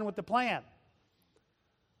is done with the plan.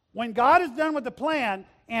 When God is done with the plan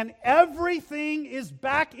and everything is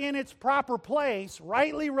back in its proper place,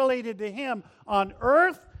 rightly related to Him on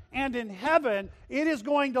earth and in heaven, it is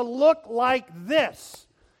going to look like this.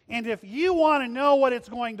 And if you want to know what it's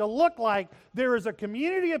going to look like, there is a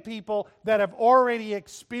community of people that have already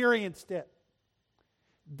experienced it.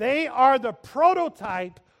 They are the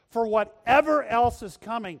prototype for whatever else is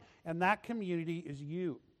coming, and that community is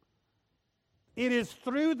you. It is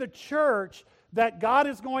through the church that God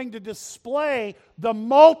is going to display the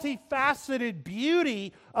multifaceted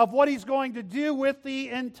beauty of what He's going to do with the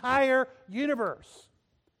entire universe.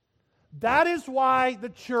 That is why the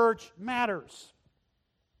church matters.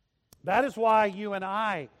 That is why you and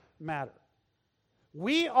I matter.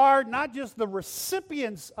 We are not just the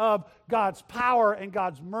recipients of God's power and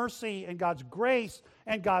God's mercy and God's grace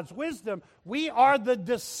and God's wisdom. We are the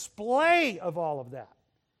display of all of that.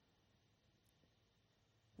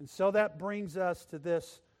 And so that brings us to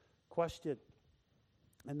this question,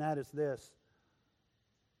 and that is this: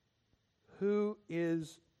 who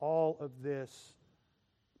is all of this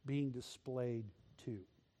being displayed to?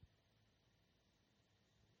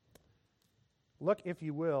 Look, if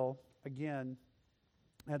you will, again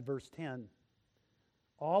at verse 10.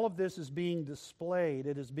 All of this is being displayed,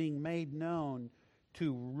 it is being made known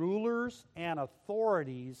to rulers and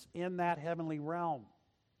authorities in that heavenly realm.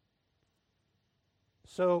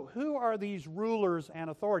 So who are these rulers and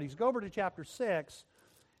authorities? Go over to chapter 6,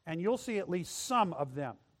 and you'll see at least some of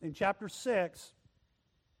them. In chapter 6,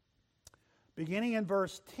 beginning in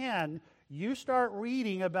verse 10, you start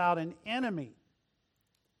reading about an enemy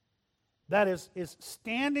that is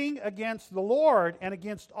standing against the Lord and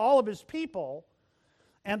against all of His people.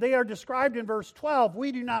 And they are described in verse 12.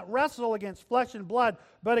 We do not wrestle against flesh and blood,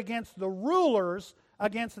 but against the rulers,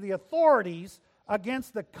 against the authorities,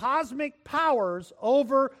 against the cosmic powers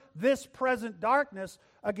over this present darkness,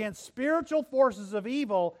 against spiritual forces of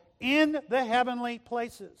evil in the heavenly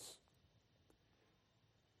places.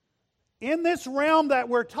 In this realm that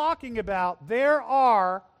we're talking about, there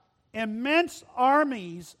are immense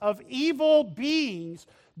armies of evil beings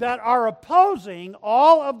that are opposing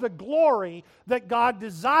all of the glory that God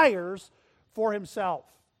desires for Himself.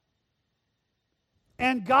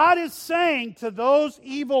 And God is saying to those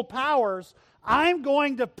evil powers, I'm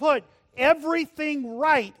going to put everything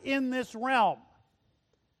right in this realm.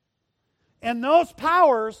 And those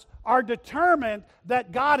powers are determined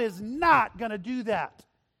that God is not going to do that.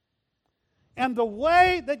 And the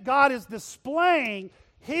way that God is displaying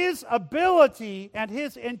His ability and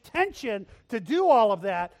His intention to do all of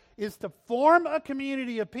that is to form a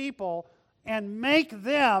community of people and make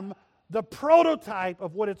them the prototype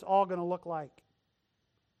of what it's all going to look like.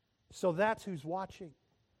 So that's who's watching.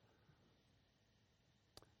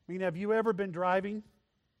 I mean, have you ever been driving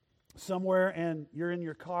somewhere and you're in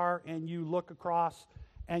your car and you look across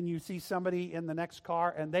and you see somebody in the next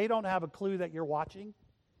car and they don't have a clue that you're watching?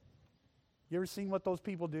 You ever seen what those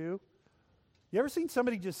people do? You ever seen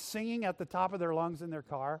somebody just singing at the top of their lungs in their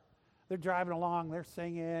car? They're driving along, they're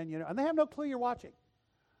singing, and they have no clue you're watching.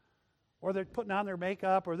 Or they're putting on their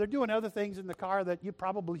makeup, or they're doing other things in the car that you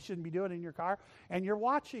probably shouldn't be doing in your car, and you're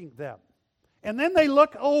watching them. And then they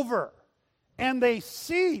look over, and they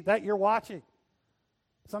see that you're watching.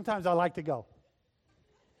 Sometimes I like to go.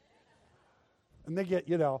 And they get,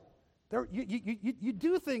 you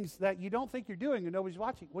do things that you don't think you're doing and nobody's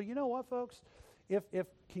watching. Well, you know what, folks?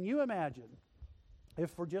 Can you imagine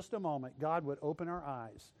if for just a moment God would open our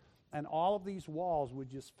eyes and all of these walls would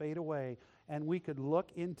just fade away and we could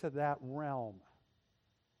look into that realm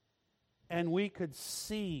and we could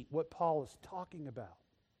see what Paul is talking about.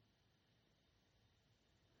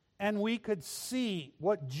 And we could see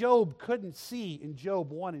what Job couldn't see in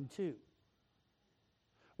Job 1 and 2.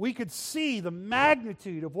 We could see the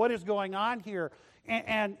magnitude of what is going on here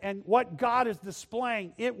and what God is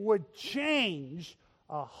displaying. It would change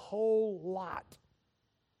a whole lot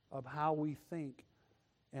of how we think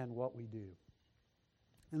and what we do.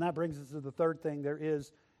 And that brings us to the third thing. There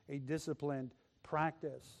is a disciplined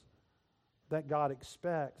practice that God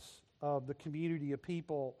expects of the community of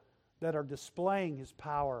people that are displaying His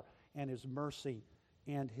power and His mercy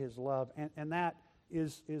and His love. And that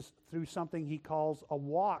is through something He calls a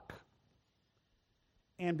walk.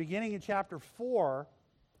 And beginning in chapter 4,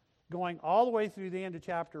 going all the way through the end of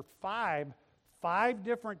chapter 5, 5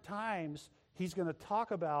 different times He's going to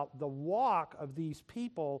talk about the walk of these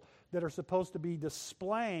people that are supposed to be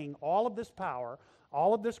displaying all of this power,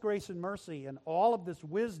 all of this grace and mercy, and all of this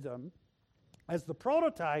wisdom as the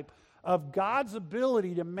prototype of God's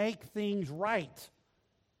ability to make things right,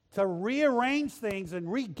 to rearrange things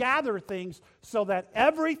and regather things so that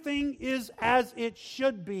everything is as it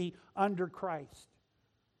should be under Christ.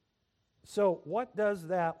 So what does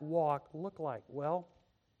that walk look like? Well,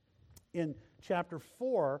 in chapter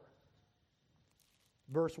 4,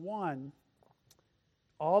 verse 1,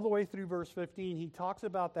 all the way through verse 15, he talks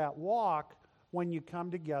about that walk when you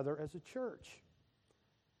come together as a church.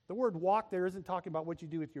 The word walk there isn't talking about what you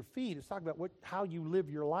do with your feet. It's talking about how you live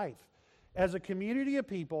your life. As a community of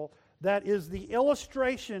people, that is the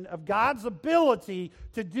illustration of God's ability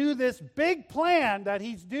to do this big plan that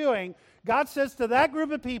He's doing. God says to that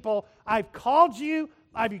group of people, I've called you,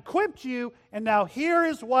 I've equipped you, and now here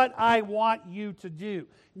is what I want you to do.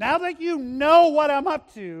 Now that you know what I'm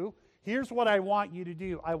up to, here's what I want you to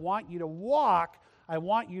do. I want you to walk. I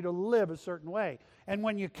want you to live a certain way. And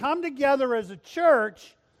when you come together as a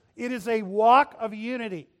church, it is a walk of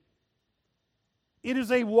unity. It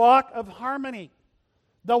is a walk of harmony.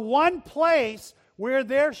 The one place where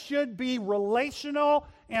there should be relational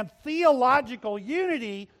and theological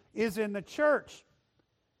unity is in the church.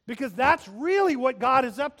 Because that's really what God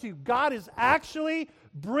is up to. God is actually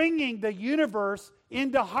bringing the universe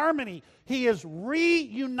into harmony. He is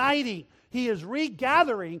reuniting. He is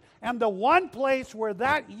regathering. And the one place where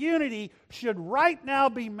that unity should right now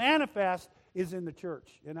be manifest is in the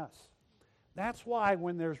church, in us. That's why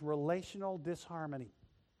when there's relational disharmony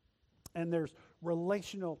and there's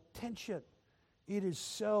relational tension, it is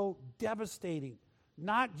so devastating,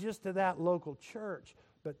 not just to that local church,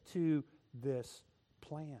 but to this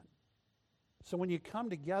plan. So when you come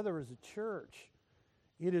together as a church,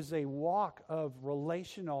 it is a walk of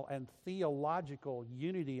relational and theological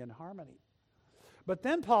unity and harmony. But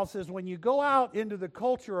then Paul says when you go out into the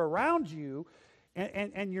culture around you,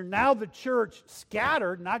 and you're now the church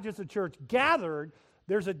scattered, not just the church gathered,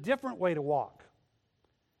 there's a different way to walk.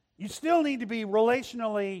 You still need to be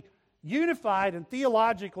relationally unified and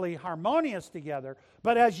theologically harmonious together,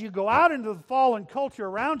 but as you go out into the fallen culture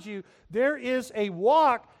around you, there is a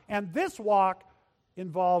walk, and this walk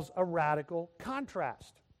involves a radical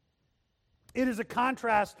contrast. It is a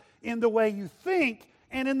contrast in the way you think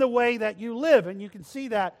and in the way that you live, and you can see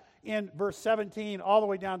that in verse 17 all the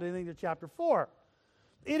way down to the end of chapter 4.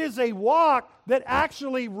 It is a walk that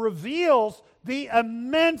actually reveals the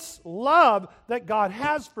immense love that God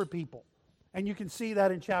has for people. And you can see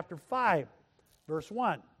that in chapter 5, verse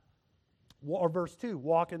 1, or verse 2,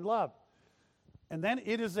 walk in love. And then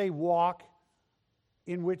it is a walk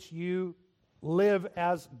in which you live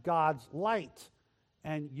as God's light.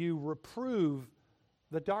 and you reprove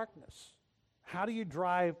the darkness. How do you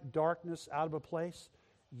drive darkness out of a place?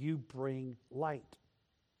 You bring light.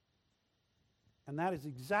 And that is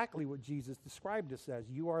exactly what Jesus described us as.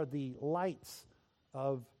 You are the lights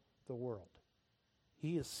of the world.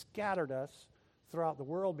 He has scattered us throughout the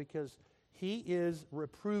world because He is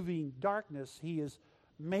reproving darkness. He is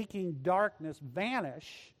making darkness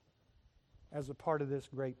vanish as a part of this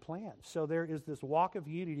great plan. So there is this walk of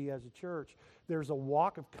unity as a church. There's a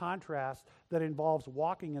walk of contrast that involves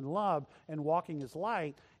walking in love and walking as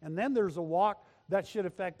light. And then there's a walk that should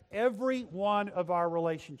affect every one of our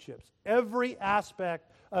relationships, every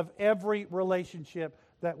aspect of every relationship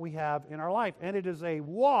that we have in our life. And it is a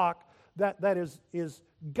walk that is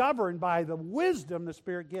governed by the wisdom the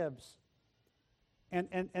Spirit gives. And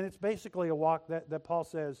it's basically a walk that Paul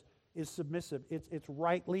says is submissive. It's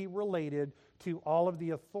rightly related to all of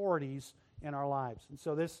the authorities in our lives. And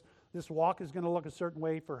so this walk is going to look a certain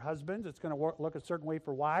way for husbands. It's going to look a certain way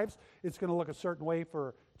for wives. It's going to look a certain way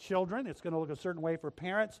for children. It's going to look a certain way for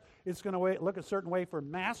parents. It's going to look a certain way for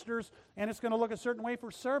masters. And it's going to look a certain way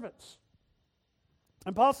for servants.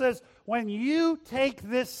 And Paul says, when you take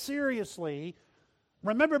this seriously,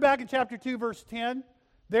 remember back in chapter 2, verse 10,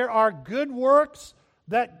 there are good works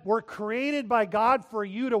that were created by God for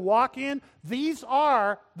you to walk in. These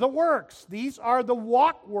are the works. These are the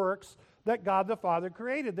walk works that God the Father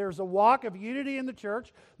created. There's a walk of unity in the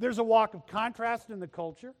church. There's a walk of contrast in the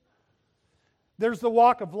culture. There's the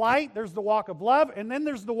walk of light. There's the walk of love. And then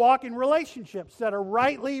there's the walk in relationships that are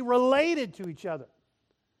rightly related to each other.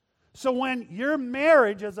 So when your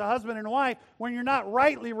marriage as a husband and wife, when you're not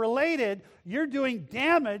rightly related, you're doing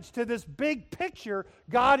damage to this big picture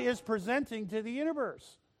God is presenting to the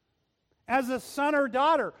universe. As a son or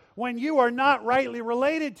daughter, when you are not rightly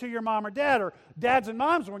related to your mom or dad, or dads and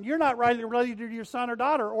moms, when you're not rightly related to your son or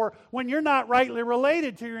daughter, or when you're not rightly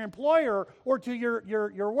related to your employer or to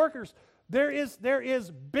your workers, there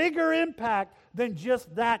is bigger impact than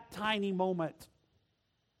just that tiny moment.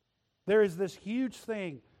 There is this huge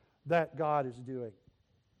thing that God is doing.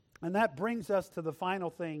 And that brings us to the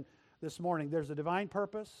final thing this morning. There's a divine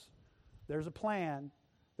purpose, there's a plan,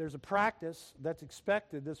 there's a practice that's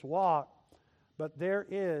expected, this walk, but there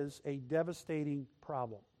is a devastating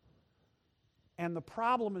problem. And the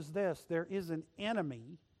problem is this: there is an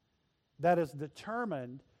enemy that is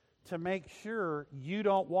determined to make sure you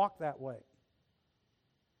don't walk that way.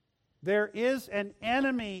 There is an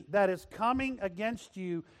enemy that is coming against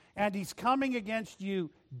you, and he's coming against you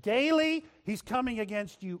daily. He's coming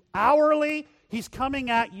against you hourly. He's coming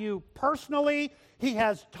at you personally. He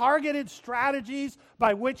has targeted strategies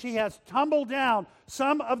by which he has tumbled down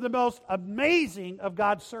some of the most amazing of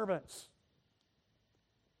God's servants.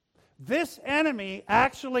 This enemy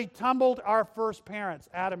actually tumbled our first parents,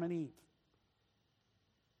 Adam and Eve.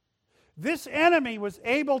 This enemy was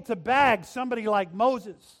able to bag somebody like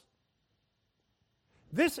Moses.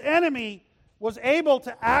 This enemy was able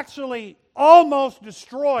to actually almost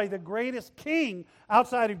destroy the greatest king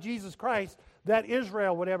outside of Jesus Christ that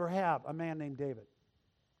Israel would ever have, a man named David.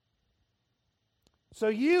 So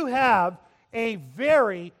you have a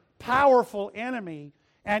very powerful enemy,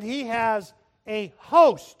 and he has a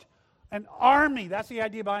host, an army. That's the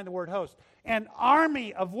idea behind the word host. An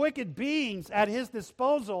army of wicked beings at his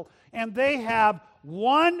disposal, and they have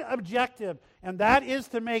one objective, and that is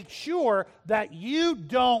to make sure that you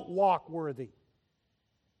don't walk worthy.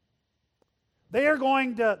 They are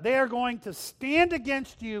going to stand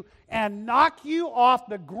against you and knock you off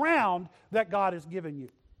the ground that God has given you.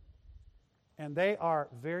 And they are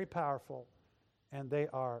very powerful, and they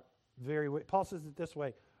are very... Paul says it this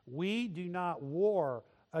way: we do not war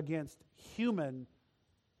against human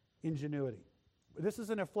ingenuity. This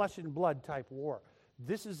isn't a flesh and blood type war.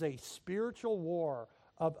 This is a spiritual war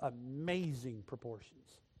of amazing proportions.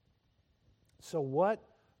 So what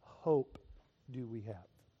hope do we have?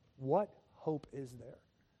 What hope is there?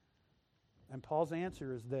 And Paul's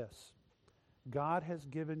answer is this: God has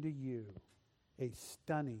given to you a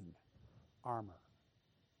stunning armor.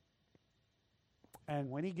 And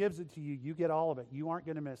when he gives it to you, you get all of it. You aren't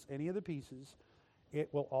going to miss any of the pieces. It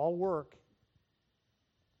will all work.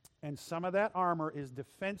 And some of that armor is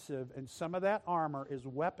defensive, and some of that armor is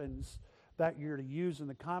weapons that you're to use in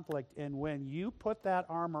the conflict. And when you put that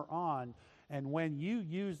armor on, and when you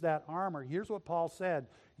use that armor, here's what Paul said: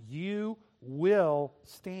 you will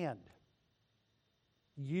stand.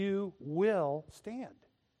 You will stand.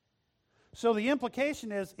 So the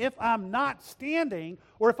implication is, if I'm not standing,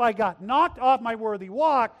 or if I got knocked off my worthy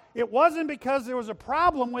walk, it wasn't because there was a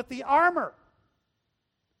problem with the armor.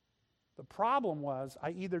 The problem was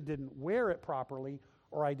I either didn't wear it properly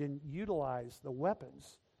or I didn't utilize the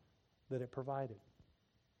weapons that it provided.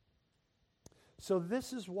 So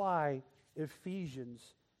this is why Ephesians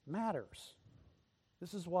matters.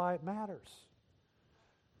 This is why it matters.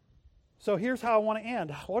 So here's how I want to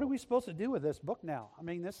end. What are we supposed to do with this book now? I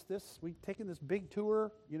mean, we've taken this big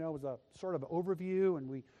tour, it was a sort of overview, and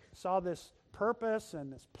we saw this purpose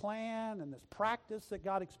and this plan and this practice that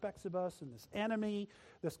God expects of us and this enemy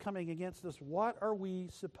that's coming against us. What are we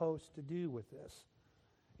supposed to do with this?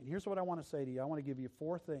 And here's what I want to say to you. I want to give you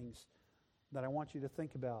 4 things that I want you to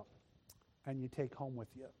think about and you take home with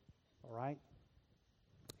you. All right?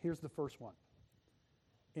 Here's the first one.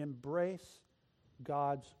 Embrace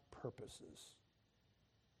God's purposes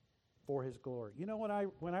for His glory. You know,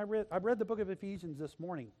 when I read the book of Ephesians this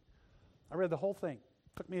morning, I read the whole thing.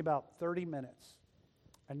 It took me about 30 minutes.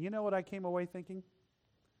 And you know what I came away thinking?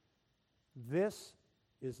 This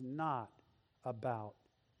is not about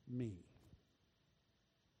me.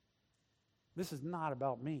 This is not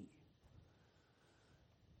about me.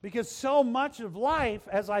 Because so much of life,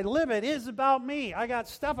 as I live it, is about me. I got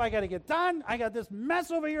stuff I got to get done. I got this mess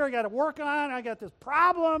over here I got to work on. I got this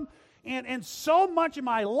problem. And so much of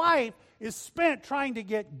my life is spent trying to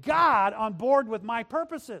get God on board with my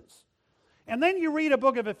purposes. And then you read a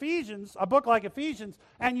book like Ephesians,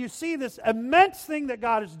 and you see this immense thing that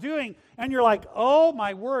God is doing, and you're like, oh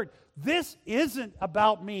my word, this isn't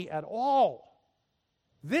about me at all.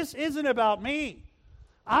 This isn't about me.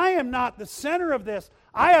 I am not the center of this.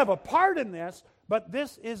 I have a part in this, but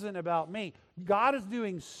this isn't about me. God is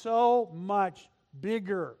doing so much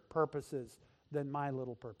bigger purposes than my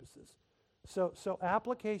little purposes. So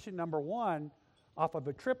application number 1 off of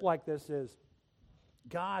a trip like this is,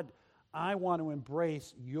 God, I want to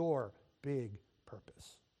embrace your big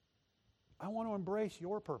purpose. I want to embrace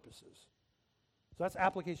your purposes. So that's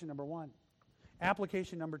application number 1.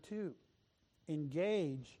 Application number 2,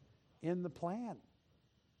 engage in the plan.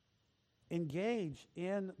 Engage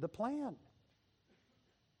in the plan.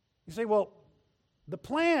 You say, well, the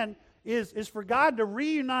plan is for God to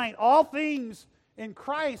reunite all things in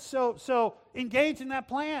Christ. So engage in that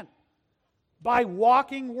plan by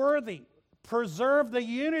walking worthy. Preserve the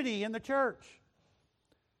unity in the church.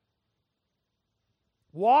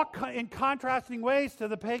 Walk in contrasting ways to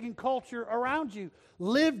the pagan culture around you.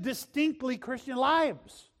 Live distinctly Christian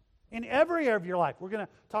lives in every area of your life. We're going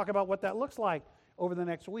to talk about what that looks like over the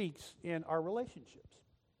next weeks in our relationships.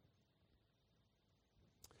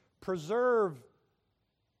 Preserve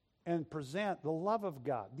and present the love of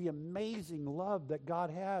God, the amazing love that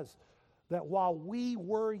God has, that while we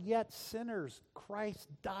were yet sinners, Christ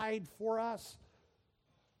died for us.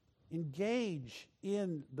 Engage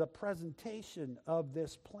in the presentation of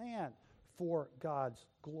this plan for God's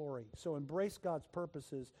glory. So embrace God's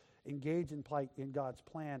purposes, engage in God's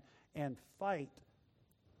plan, and fight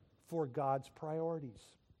for God's priorities.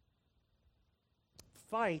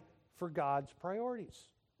 Fight for God's priorities.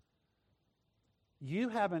 You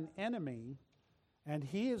have an enemy, and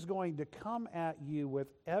he is going to come at you with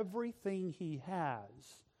everything he has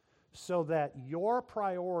so that your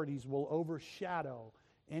priorities will overshadow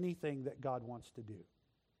anything that God wants to do.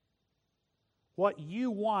 What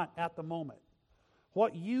you want at the moment,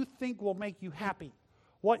 what you think will make you happy,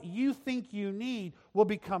 what you think you need will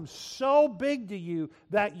become so big to you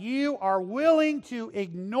that you are willing to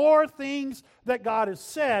ignore things that God has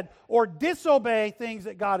said or disobey things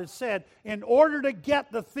that God has said in order to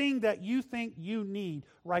get the thing that you think you need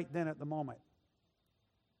right then at the moment.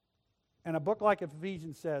 And a book like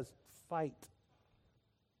Ephesians says, fight.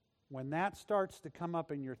 When that starts to come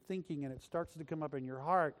up in your thinking and it starts to come up in your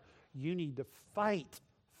heart, you need to fight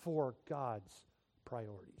for God's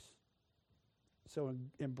priorities. So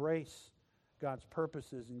embrace God's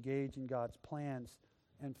purposes, engage in God's plans,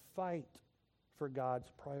 and fight for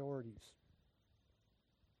God's priorities.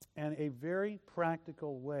 And a very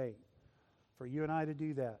practical way for you and I to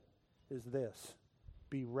do that is this: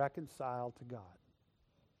 be reconciled to God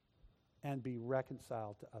and be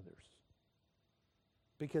reconciled to others.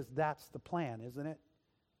 Because that's the plan, isn't it?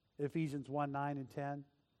 Ephesians 1, 9 and 10.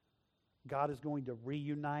 God is going to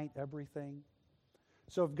reunite everything.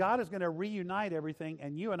 So if God is going to reunite everything,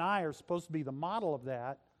 and you and I are supposed to be the model of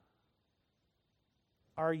that,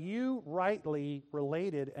 are you rightly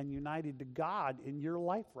related and united to God in your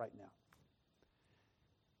life right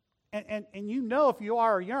now? And you know if you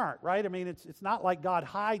are or you aren't, right? I mean, it's not like God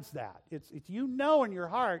hides that. It's you know in your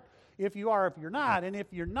heart if you are, if you're not. And if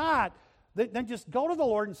you're not, then just go to the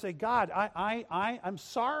Lord and say, God, I'm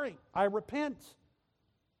sorry. I repent.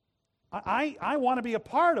 I want to be a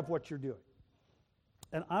part of what you're doing.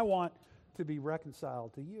 And I want to be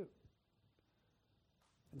reconciled to you.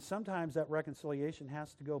 And sometimes that reconciliation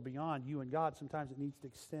has to go beyond you and God. Sometimes it needs to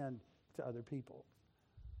extend to other people.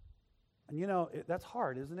 And that's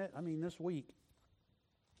hard, isn't it? I mean, this week,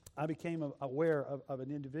 I became aware of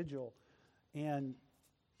an individual, and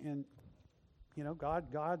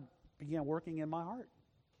God began working in my heart.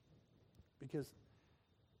 Because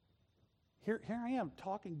here I am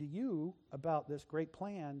talking to you about this great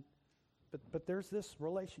plan, but there's this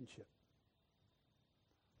relationship.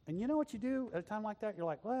 And you know what you do at a time like that? You're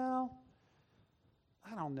like, well,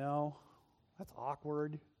 I don't know. That's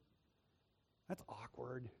awkward. That's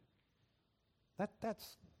awkward.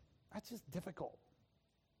 That's just difficult.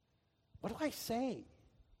 What do I say?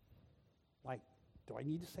 Like, do I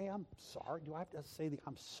need to say I'm sorry? Do I have to say the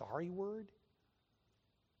I'm sorry word?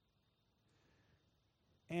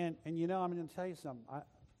 And I'm going to tell you something.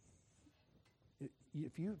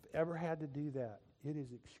 If you've ever had to do that, it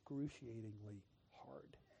is excruciatingly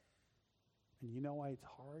hard. And you know why it's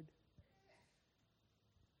hard?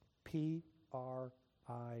 Pride.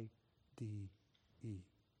 Pride.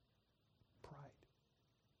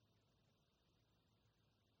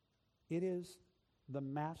 It is the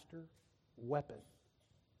master weapon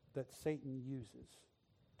that Satan uses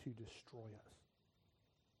to destroy us.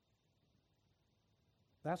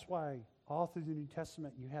 That's why all through the New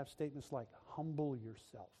Testament you have statements like, humble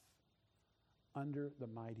yourself under the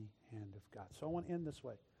mighty hand of God. So I want to end this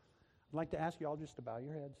way. I'd like to ask you all just to bow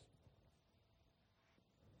your heads.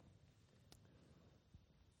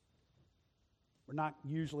 We're not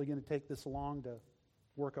usually going to take this long to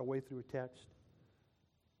work our way through a text.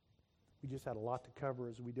 We just had a lot to cover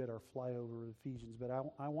as we did our flyover of Ephesians. But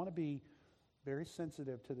I want to be very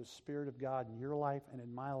sensitive to the Spirit of God in your life and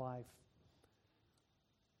in my life.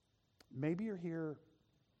 Maybe you're here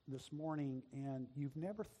this morning and you've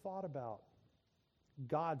never thought about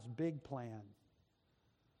God's big plan.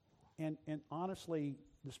 And honestly,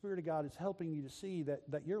 the Spirit of God is helping you to see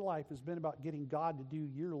that your life has been about getting God to do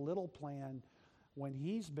your little plan when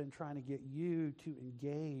He's been trying to get you to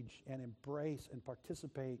engage and embrace and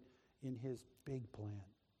participate in His big plan.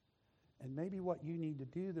 And maybe what you need to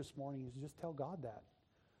do this morning is just tell God that.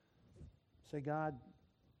 Say, God,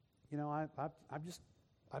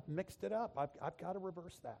 I've mixed it up. I've got to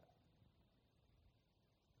reverse that.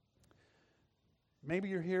 Maybe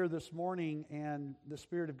you're here this morning and the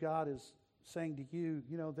Spirit of God is saying to you,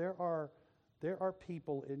 there are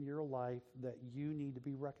people in your life that you need to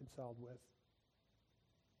be reconciled with.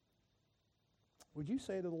 Would you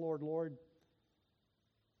say to the Lord, Lord,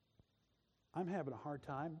 I'm having a hard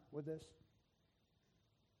time with this.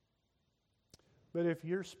 But if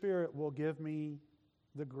your Spirit will give me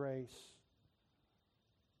the grace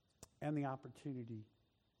and the opportunity,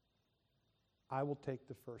 I will take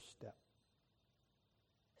the first step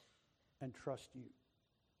and trust you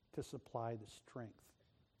to supply the strength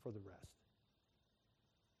for the rest.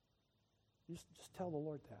 Just tell the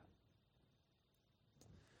Lord that.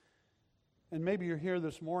 And maybe you're here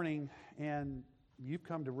this morning and you've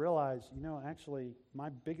come to realize, actually, my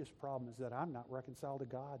biggest problem is that I'm not reconciled to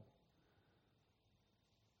God.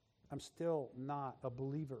 I'm still not a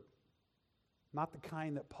believer. Not the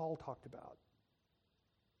kind that Paul talked about.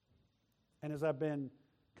 And as I've been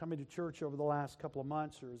coming to church over the last couple of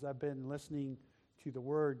months, or as I've been listening to the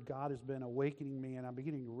Word, God has been awakening me, and I'm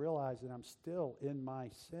beginning to realize that I'm still in my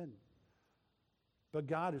sin. But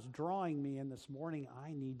God is drawing me in this morning.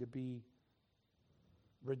 I need to be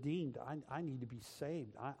redeemed. I need to be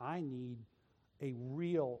saved. I need a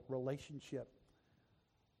real relationship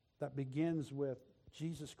that begins with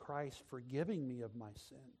Jesus Christ forgiving me of my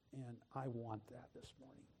sin. And I want that this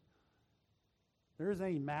morning. There isn't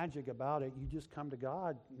any magic about it. You just come to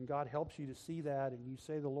God, and God helps you to see that, and you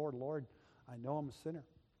say to the Lord, Lord, I know I'm a sinner.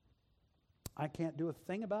 I can't do a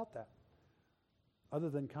thing about that other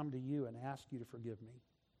than come to you and ask you to forgive me.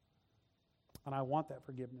 And I want that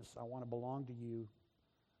forgiveness. I want to belong to you.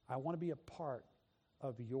 I want to be a part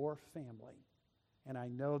of your family. And I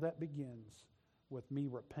know that begins with me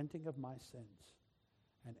repenting of my sins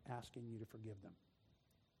and asking you to forgive them.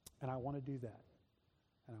 And I want to do that.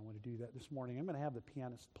 And I want to do that this morning. I'm going to have the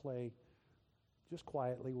pianist play just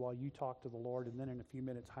quietly while you talk to the Lord. And then in a few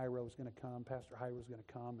minutes, Hyro is going to come. Pastor Hyro is going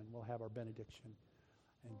to come, and we'll have our benediction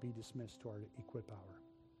and be dismissed to our Equip Hour.